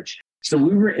marriage. So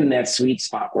we were in that sweet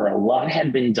spot where a lot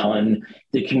had been done.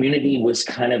 The community was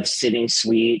kind of sitting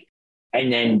sweet.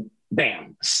 And then,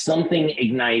 bam, something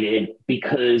ignited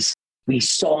because we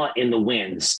saw in the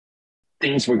winds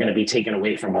things were going to be taken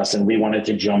away from us, and we wanted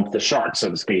to jump the shark, so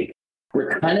to speak.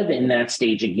 We're kind of in that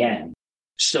stage again.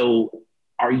 So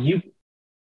are you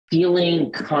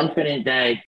feeling confident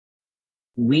that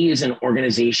we as an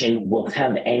organization will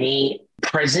have any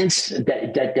presence,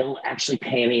 that they'll actually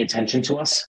pay any attention to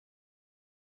us?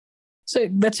 So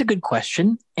that's a good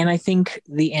question. And I think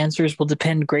the answers will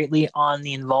depend greatly on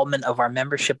the involvement of our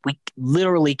membership. We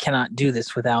literally cannot do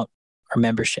this without our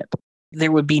membership.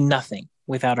 There would be nothing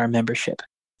without our membership,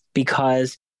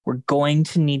 because we're going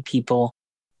to need people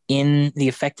in the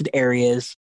affected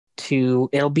areas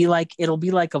it'll be like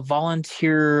a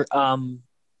volunteer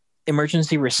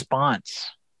emergency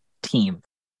response team,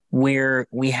 where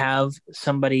we have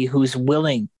somebody who's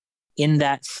willing in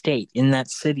that state, in that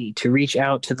city, to reach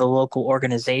out to the local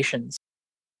organizations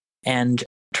and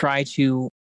try to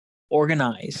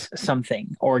organize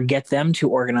something or get them to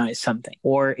organize something.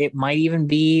 Or it might even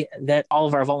be that all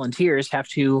of our volunteers have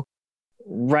to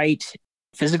write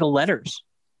physical letters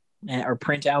or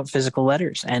print out physical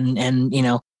letters and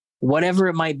whatever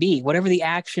it might be, whatever the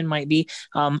action might be.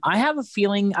 I have a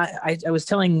feeling, I was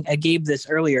telling Gabe this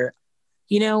earlier,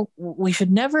 we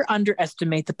should never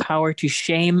underestimate the power to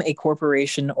shame a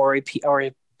corporation or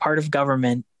a part of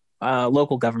government,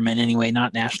 local government anyway,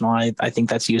 not national. I think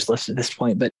that's useless at this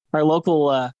point, but our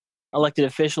local elected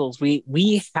officials,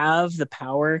 we have the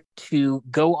power to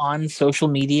go on social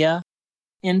media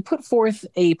and put forth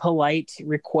a polite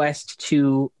request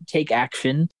to take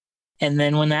action. And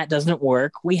then when that doesn't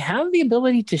work, we have the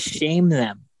ability to shame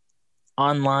them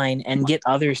online and get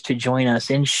others to join us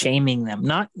in shaming them,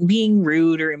 not being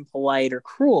rude or impolite or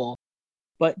cruel,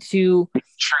 but to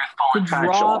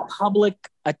draw public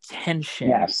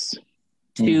attention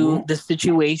to the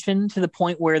situation, to the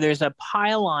point where there's a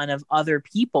pile-on of other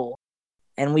people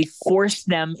and we force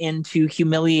them into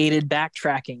humiliated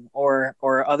backtracking or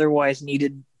otherwise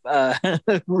needed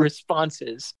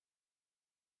responses.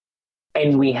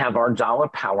 And we have our dollar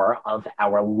power of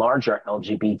our larger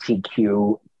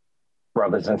LGBTQ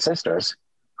brothers and sisters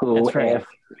who, if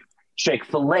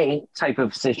Chick-fil-A type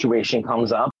of situation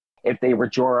comes up, if they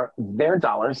withdraw their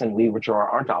dollars and we withdraw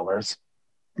our dollars,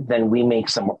 then we make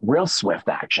some real swift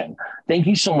action. Thank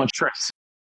you so much, Tris.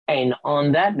 And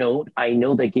on that note, I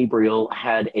know that Gabriel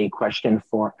had a question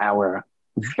for our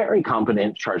very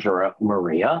competent treasurer,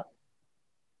 Maria.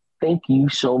 Thank you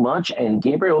so much. And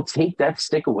Gabriel, take that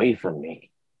stick away from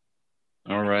me.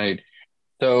 All right.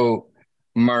 So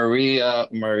Maria.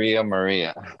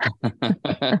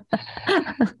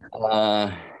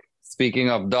 Speaking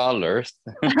of dollars,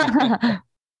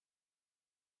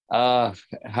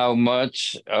 how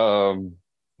much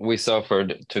we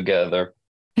suffered together.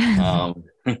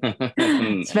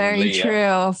 It's very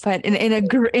true, but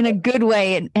in a good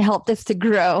way, it helped us to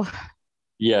grow.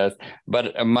 Yes,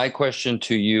 but my question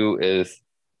to you is,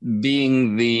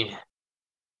 being the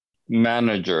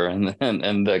manager and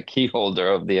the key holder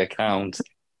of the account,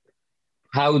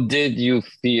 how did you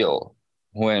feel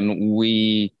when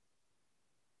we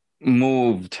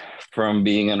moved from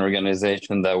being an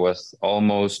organization that was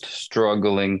almost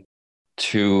struggling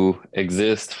to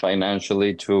exist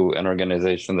financially to an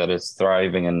organization that is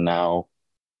thriving and now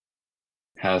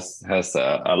has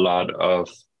a lot of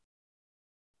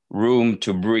room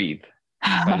to breathe?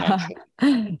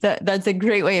 That's a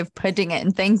great way of putting it,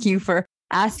 and thank you for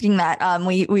asking that.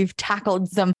 We've tackled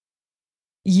some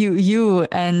you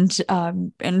and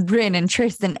Bryn and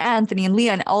Tristan, Anthony and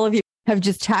Leah, and all of you have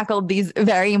just tackled these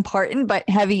very important but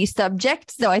heavy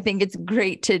subjects. So I think it's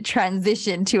great to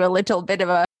transition to a little bit of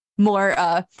a more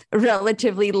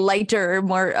relatively lighter,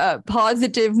 more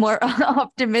positive, more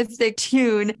optimistic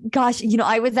tune. Gosh,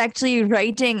 I was actually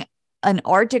writing an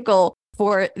article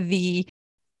for the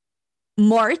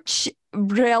March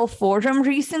Braille Forum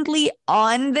recently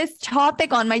on this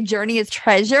topic, on my journey as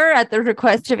treasurer at the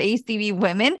request of ACB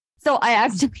Women. So I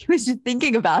actually was just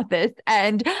thinking about this,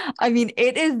 and I mean,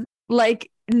 it is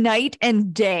like night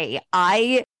and day.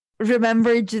 I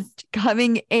remember just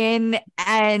coming in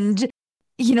and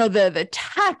the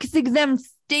tax exempt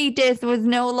status was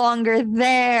no longer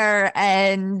there,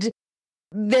 and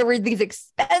there were these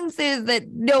expenses that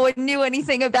no one knew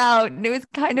anything about, and it was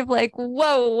kind of like,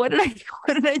 whoa, what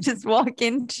did I just walk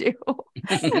into?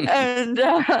 And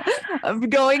I'm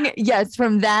going, yes,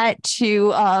 from that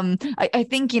to I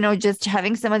think just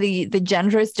having some of the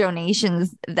generous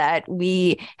donations that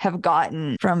we have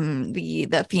gotten from the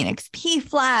Phoenix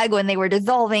PFLAG when they were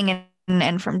dissolving,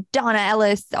 and from Donna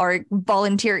Ellis, our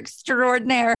volunteer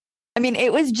extraordinaire. I mean,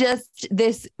 it was just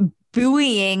this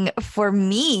buoying for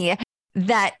me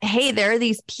that, hey, there are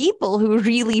these people who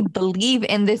really believe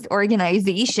in this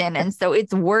organization, and so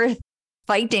it's worth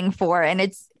fighting for, and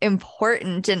it's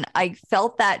important. And I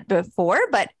felt that before,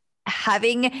 but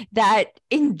having that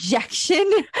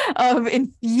infusion of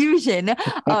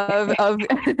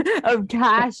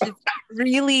cash is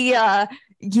really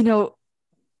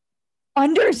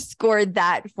underscored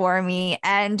that for me.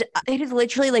 And it is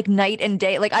literally like night and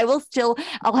day. Like I'll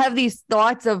have these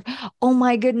thoughts of, oh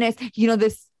my goodness,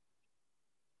 this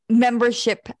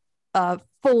membership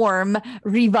form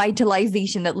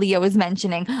revitalization that Leah was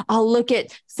mentioning. I'll look at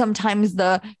sometimes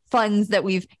the funds that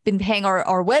we've been paying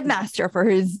our webmaster for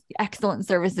his excellent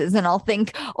services, and I'll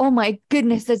think, oh my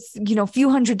goodness, that's few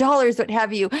 $100s, what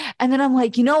have you. And then I'm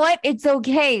like, you know what? It's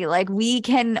okay. Like, we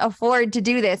can afford to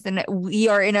do this, and we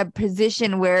are in a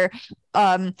position where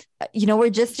we're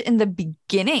just in the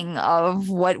beginning of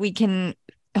what we can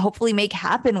hopefully make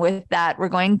happen with that. We're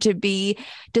going to be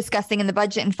discussing in the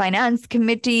Budget and Finance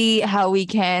Committee how we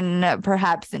can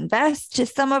perhaps invest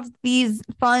some of these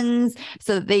funds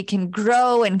so that they can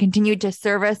grow and continue to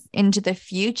serve us into the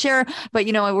future. But,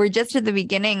 we're just at the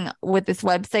beginning with this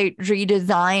website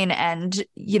redesign, and,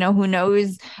 who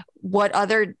knows what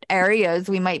other areas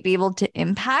we might be able to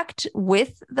impact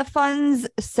with the funds.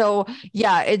 So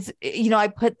yeah, it's, I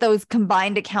put those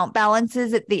combined account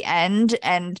balances at the end,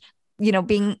 and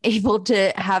being able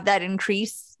to have that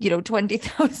increase,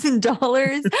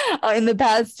 $20,000 in the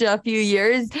past few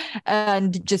years,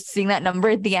 and just seeing that number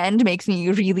at the end makes me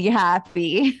really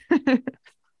happy.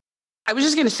 I was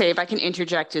just going to say, if I can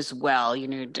interject as well,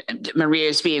 Maria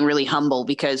is being really humble,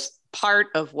 because part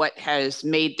of what has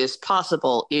made this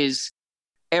possible is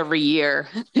every year,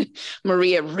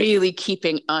 Maria really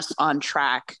keeping us on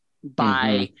track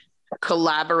by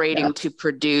collaborating to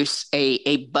produce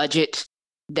a budget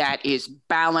that is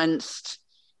balanced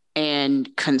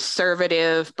and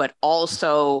conservative, but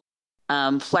also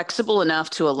flexible enough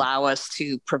to allow us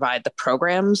to provide the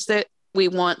programs that we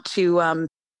want to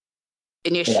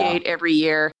initiate every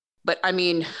year. But I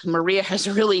mean, Maria has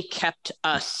really kept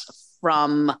us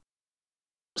from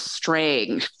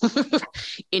straying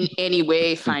in any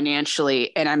way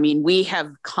financially. And I mean, we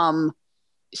have come,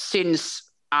 since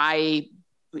I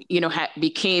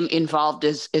became involved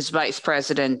as vice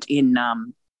president in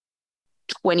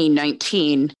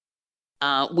 2019,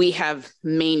 we have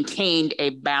maintained a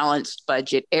balanced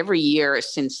budget every year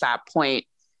since that point.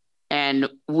 And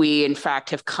we, in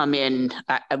fact, have come in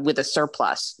with a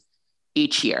surplus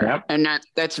each year. Yep. And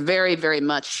that's very, very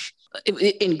much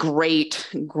in great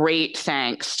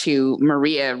thanks to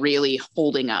Maria really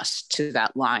holding us to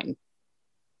that line.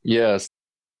 Yes.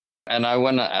 And I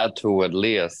want to add to what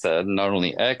Leah said, not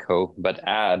only echo, but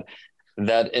add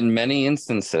that in many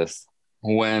instances,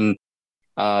 when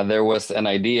there was an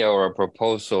idea or a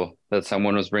proposal that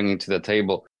someone was bringing to the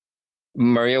table,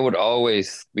 Maria would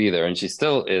always be there, and she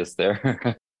still is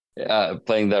there,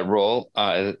 playing that role.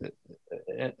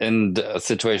 And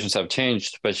situations have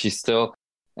changed, but she's still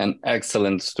an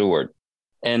excellent steward.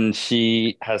 And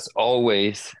she has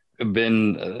always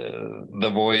been the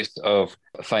voice of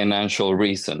financial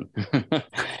reason.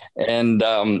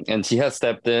 And she has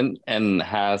stepped in and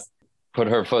has put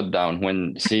her foot down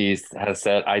when she has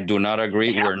said, I do not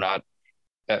agree. We're not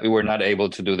able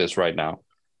to do this right now.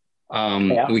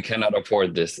 We cannot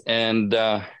afford this. And,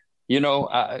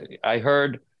 I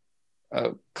heard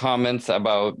comments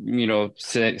about,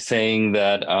 saying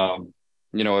that,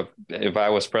 if I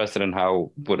was president,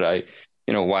 how would I,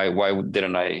 why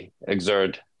didn't I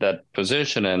exert that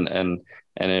position? And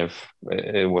if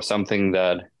it was something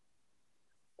that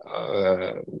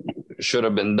should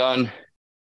have been done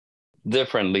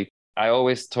differently. I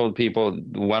always told people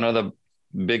one of the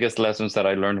biggest lessons that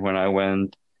I learned when I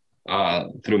went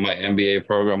through my MBA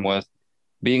program was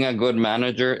being a good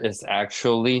manager is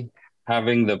actually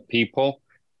having the people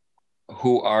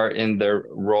who are in their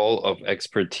role of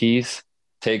expertise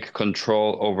take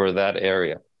control over that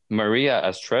area. Maria,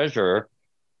 as treasurer,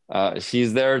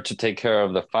 she's there to take care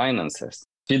of the finances.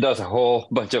 She does a whole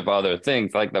bunch of other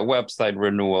things like the website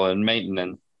renewal and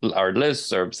maintenance, our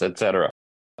listservs, etc.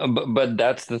 But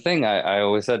that's the thing. I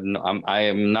always said, no, I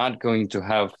am not going to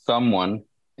have someone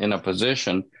in a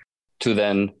position to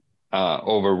then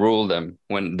overrule them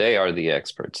when they are the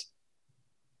experts.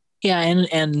 Yeah,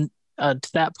 and to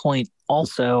that point,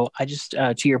 also, I just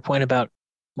to your point about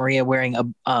Maria wearing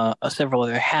several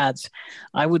other hats,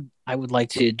 I would like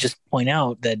to just point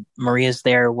out that Maria's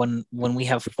there when we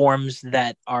have forms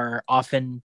that are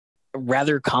often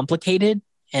rather complicated,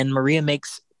 and Maria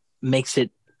makes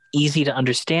it easy to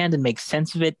understand and makes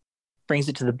sense of it, brings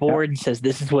it to the board and says,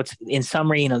 this is what's in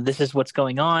summary, this is what's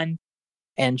going on.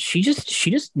 And she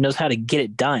just knows how to get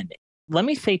it done. Let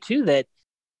me say too that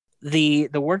the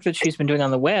work that she's been doing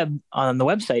on the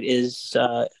website is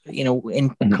in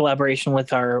collaboration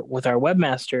with our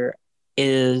webmaster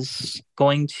is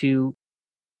going to,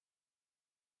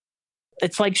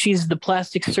 it's like she's the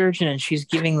plastic surgeon and she's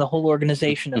giving the whole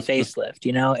organization a facelift.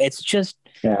 It's just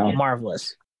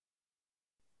marvelous.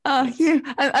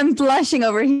 I'm blushing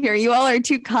over here. You all are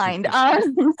too kind. I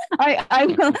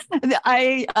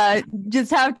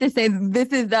just have to say this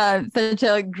is such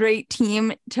a great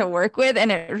team to work with,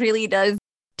 and it really does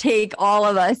take all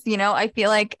of us. I feel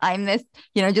like I'm this,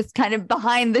 just kind of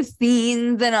behind the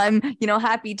scenes, and I'm,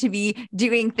 happy to be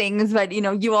doing things, but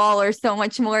you all are so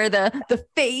much more the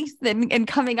face and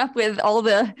coming up with all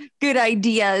the good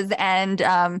ideas. And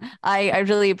I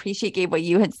really appreciate, Gabe, what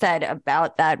you had said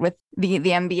about that with the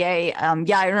MBA.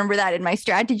 I remember that in my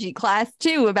strategy class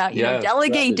too, about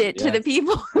delegate it to the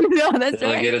people who know. That's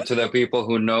delegate it to the people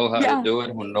who know how to do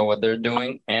it, who know what they're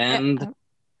doing, and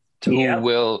who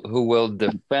will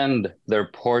defend their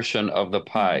portion of the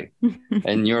pie.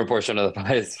 And your portion of the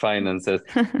pie is finances.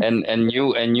 and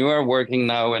you are working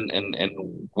now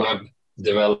in web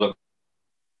development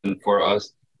for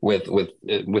us with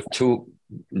two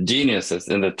geniuses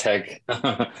in the tech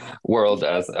world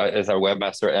as our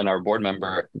webmaster and our board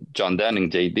member, John Denning,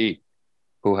 JD,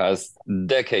 who has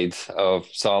decades of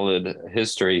solid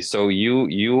history. So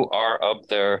you are up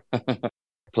there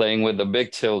playing with the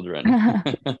big children.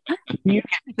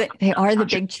 They are the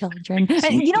big children.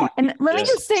 And let me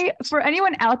just say, for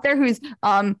anyone out there who's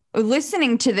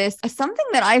listening to this, something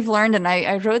that I've learned, and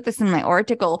I wrote this in my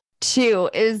article too,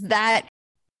 is that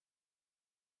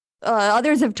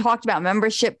others have talked about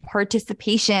membership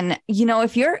participation.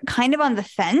 If you're kind of on the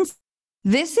fence,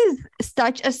 this is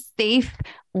such a safe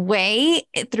way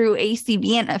through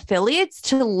ACB and affiliates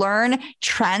to learn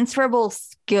transferable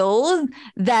skills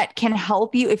that can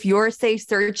help you if you're, say,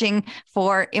 searching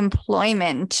for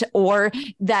employment, or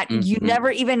that you never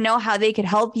even know how they could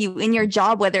help you in your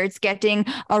job, whether it's getting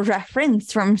a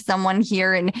reference from someone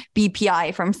here in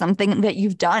BPI from something that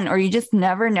you've done, or you just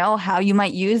never know how you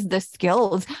might use the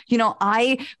skills.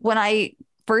 When I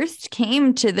first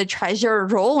came to the treasurer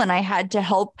role and I had to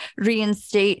help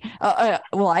reinstate, I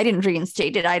didn't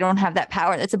reinstate it. I don't have that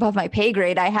power. That's above my pay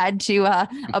grade. I had to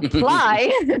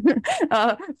apply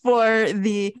for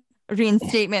the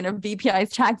reinstatement of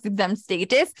BPI's tax exempt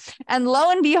status. And lo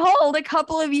and behold, a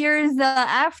couple of years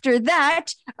after that,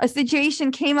 a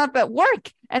situation came up at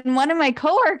work. And one of my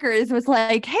coworkers was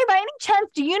like, hey, by any chance,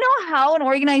 do you know how an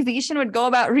organization would go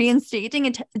about reinstating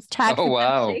its tax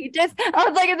exempt status? I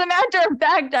was like, as a matter of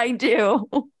fact, I do.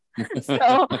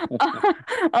 So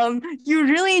you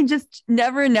really just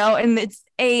never know. And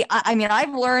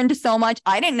I've learned so much.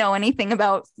 I didn't know anything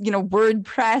about,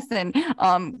 WordPress and,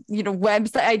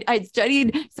 website. I'd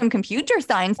studied some computer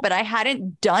science, but I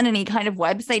hadn't done any kind of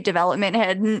website development,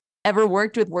 hadn't ever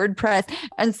worked with WordPress.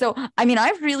 And so,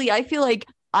 I feel like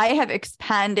I have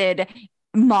expanded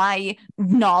my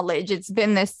knowledge. It's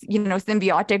been this,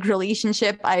 symbiotic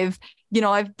relationship. I've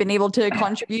been able to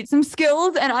contribute some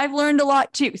skills, and I've learned a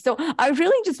lot too. So I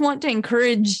really just want to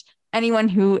encourage anyone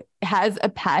who has a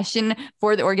passion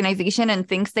for the organization and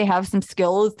thinks they have some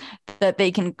skills that they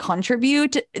can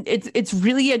contribute. It's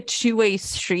really a two-way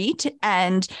street,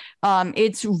 and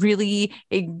it's really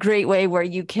a great way where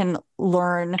you can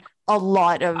learn a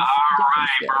lot of. All right,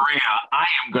 Maria, I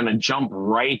am going to jump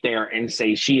right there and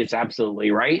say she is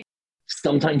absolutely right.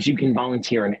 Sometimes you can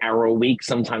volunteer an hour a week.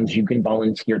 Sometimes you can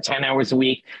volunteer 10 hours a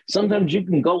week. Sometimes you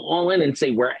can go all in and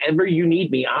say, wherever you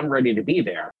need me, I'm ready to be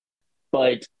there.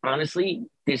 But honestly,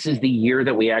 this is the year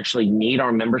that we actually need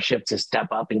our membership to step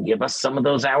up and give us some of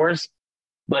those hours.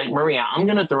 But Maria, I'm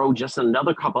going to throw just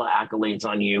another couple of accolades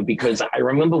on you, because I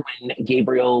remember when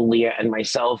Gabriel, Leah, and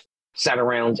myself sat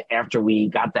around after we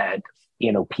got that,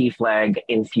 PFLAG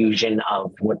infusion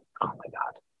of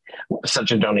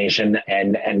such a donation,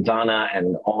 and Donna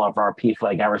and all of our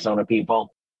PFLAG Arizona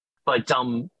people. But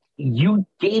you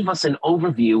gave us an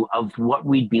overview of what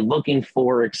we'd be looking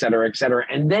for, et cetera, et cetera.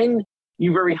 And then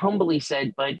you very humbly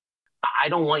said, but I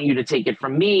don't want you to take it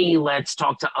from me. Let's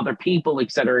talk to other people,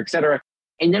 et cetera, et cetera.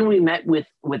 And then we met with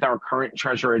our current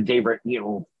treasurer, David,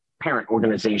 parent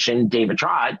organization, David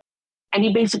Trott. And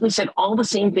he basically said all the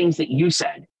same things that you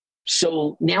said.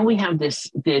 So now we have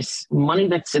this money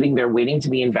that's sitting there waiting to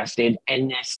be invested,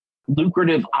 and this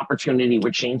lucrative opportunity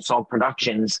with Chainsaw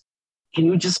Productions. Can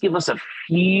you just give us a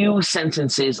few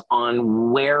sentences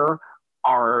on where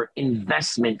our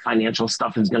investment financial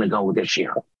stuff is going to go this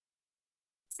year?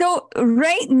 So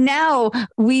right now,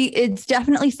 it's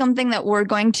definitely something that we're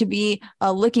going to be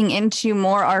looking into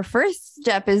more. Our first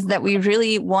step is that we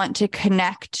really want to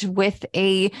connect with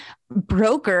a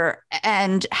broker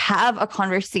and have a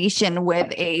conversation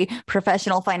with a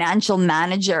professional financial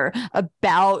manager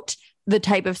about the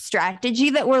type of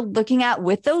strategy that we're looking at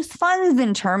with those funds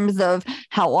in terms of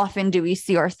how often do we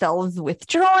see ourselves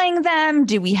withdrawing them?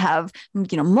 Do we have,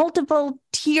 multiple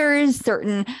tiers,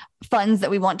 certain funds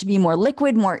that we want to be more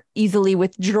liquid, more easily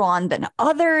withdrawn than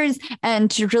others,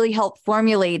 and to really help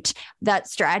formulate that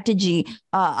strategy.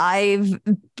 I've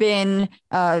been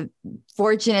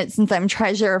fortunate since I'm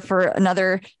treasurer for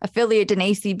another affiliate in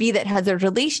ACB that has a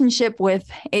relationship with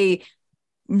a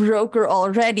broker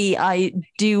already. I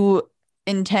do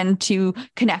intend to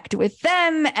connect with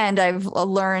them, and I've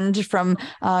learned from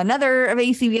another of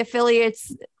ACB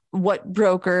affiliates what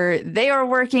broker they are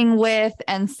working with.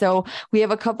 And so we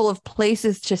have a couple of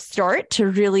places to start to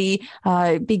really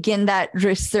begin that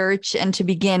research and to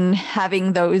begin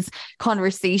having those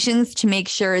conversations to make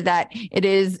sure that it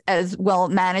is as well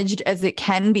managed as it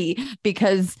can be,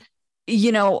 because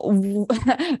we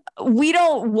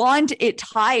don't want it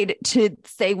tied to,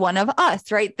 say, one of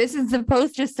us, right? This is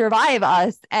supposed to survive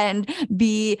us and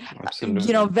be,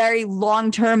 very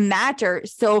long-term matter.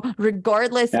 So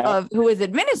regardless of who is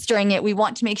administering it, we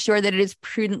want to make sure that it is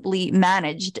prudently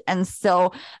managed. And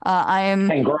so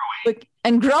and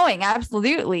growing,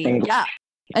 absolutely. Yeah.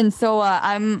 And so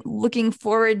I'm looking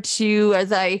forward to,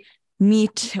 as I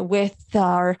meet with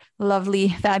our lovely,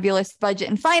 fabulous budget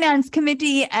and finance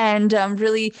committee and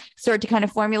really start to kind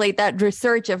of formulate that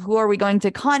research of who are we going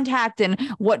to contact and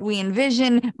what we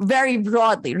envision very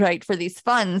broadly, right, for these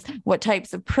funds, what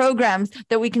types of programs,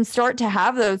 that we can start to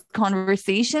have those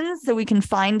conversations so we can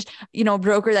find, a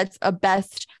broker that's a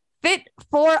best fit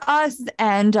for us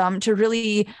and to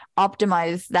really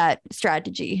optimize that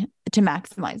strategy to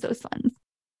maximize those funds.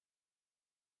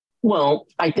 Well,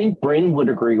 I think Bryn would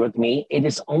agree with me. It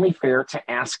is only fair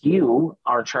to ask you,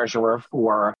 our treasurer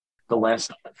for the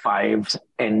last 5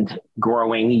 and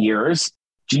growing years,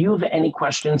 do you have any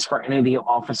questions for any of the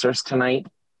officers tonight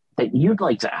that you'd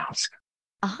like to ask?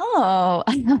 Oh,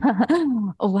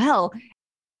 well,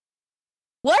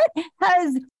 what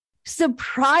has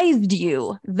surprised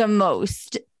you the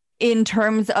most in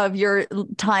terms of your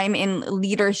time in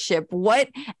leadership? What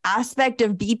aspect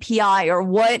of BPI or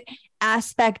what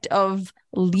aspect of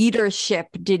leadership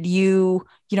did you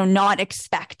not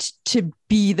expect to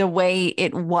be the way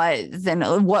it was, and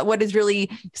what has really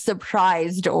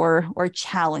surprised or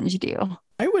challenged you?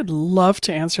 I would love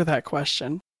to answer that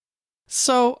question.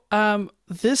 So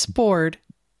this board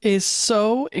is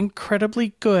so incredibly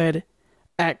good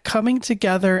at coming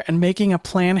together and making a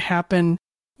plan happen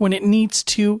when it needs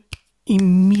to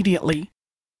immediately,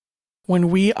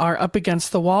 when we are up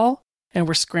against the wall and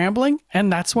we're scrambling.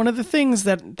 And that's one of the things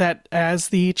that as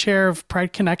the chair of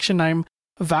Pride Connection, I'm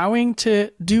vowing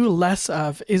to do less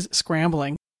of, is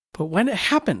scrambling. But when it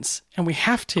happens and we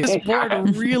have to, this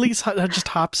board really just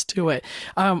hops to it.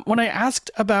 When I asked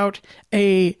about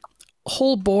a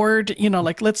whole board,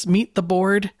 let's meet the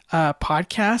board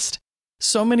podcast,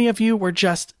 so many of you were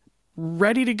just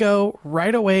ready to go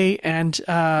right away and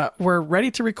we're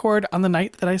ready to record on the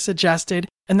night that I suggested.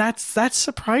 And that's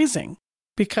surprising,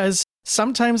 because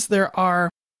sometimes there are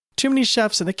too many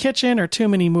chefs in the kitchen or too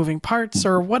many moving parts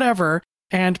or whatever,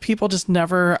 and people just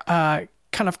never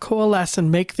kind of coalesce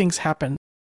and make things happen.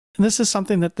 And this is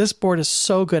something that this board is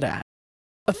so good at.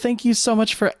 Thank you so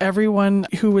much for everyone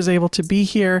who was able to be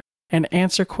here and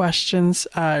answer questions.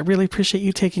 I really appreciate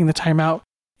you taking the time out.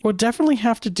 We'll definitely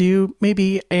have to do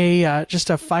maybe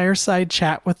just a fireside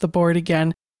chat with the board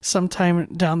again sometime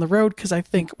down the road, because I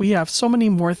think we have so many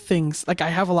more things. Like, I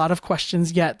have a lot of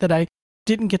questions yet that I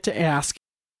didn't get to ask.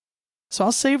 So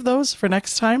I'll save those for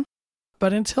next time.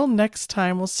 But until next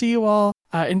time, we'll see you all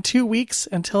in 2 weeks.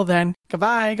 Until then,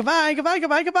 goodbye, goodbye, goodbye,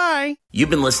 goodbye, goodbye. You've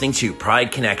been listening to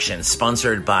Pride Connection,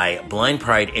 sponsored by Blind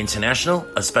Pride International,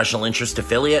 a special interest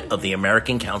affiliate of the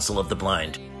American Council of the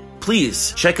Blind.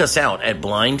 Please check us out at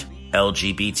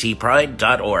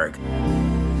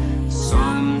blindlgbtpride.org.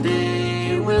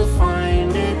 Someday we'll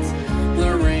find it,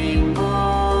 the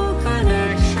rainbow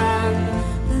connection.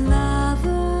 The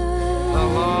lovers, The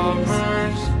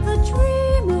lovers, the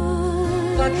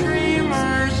dreamers, the dreamers.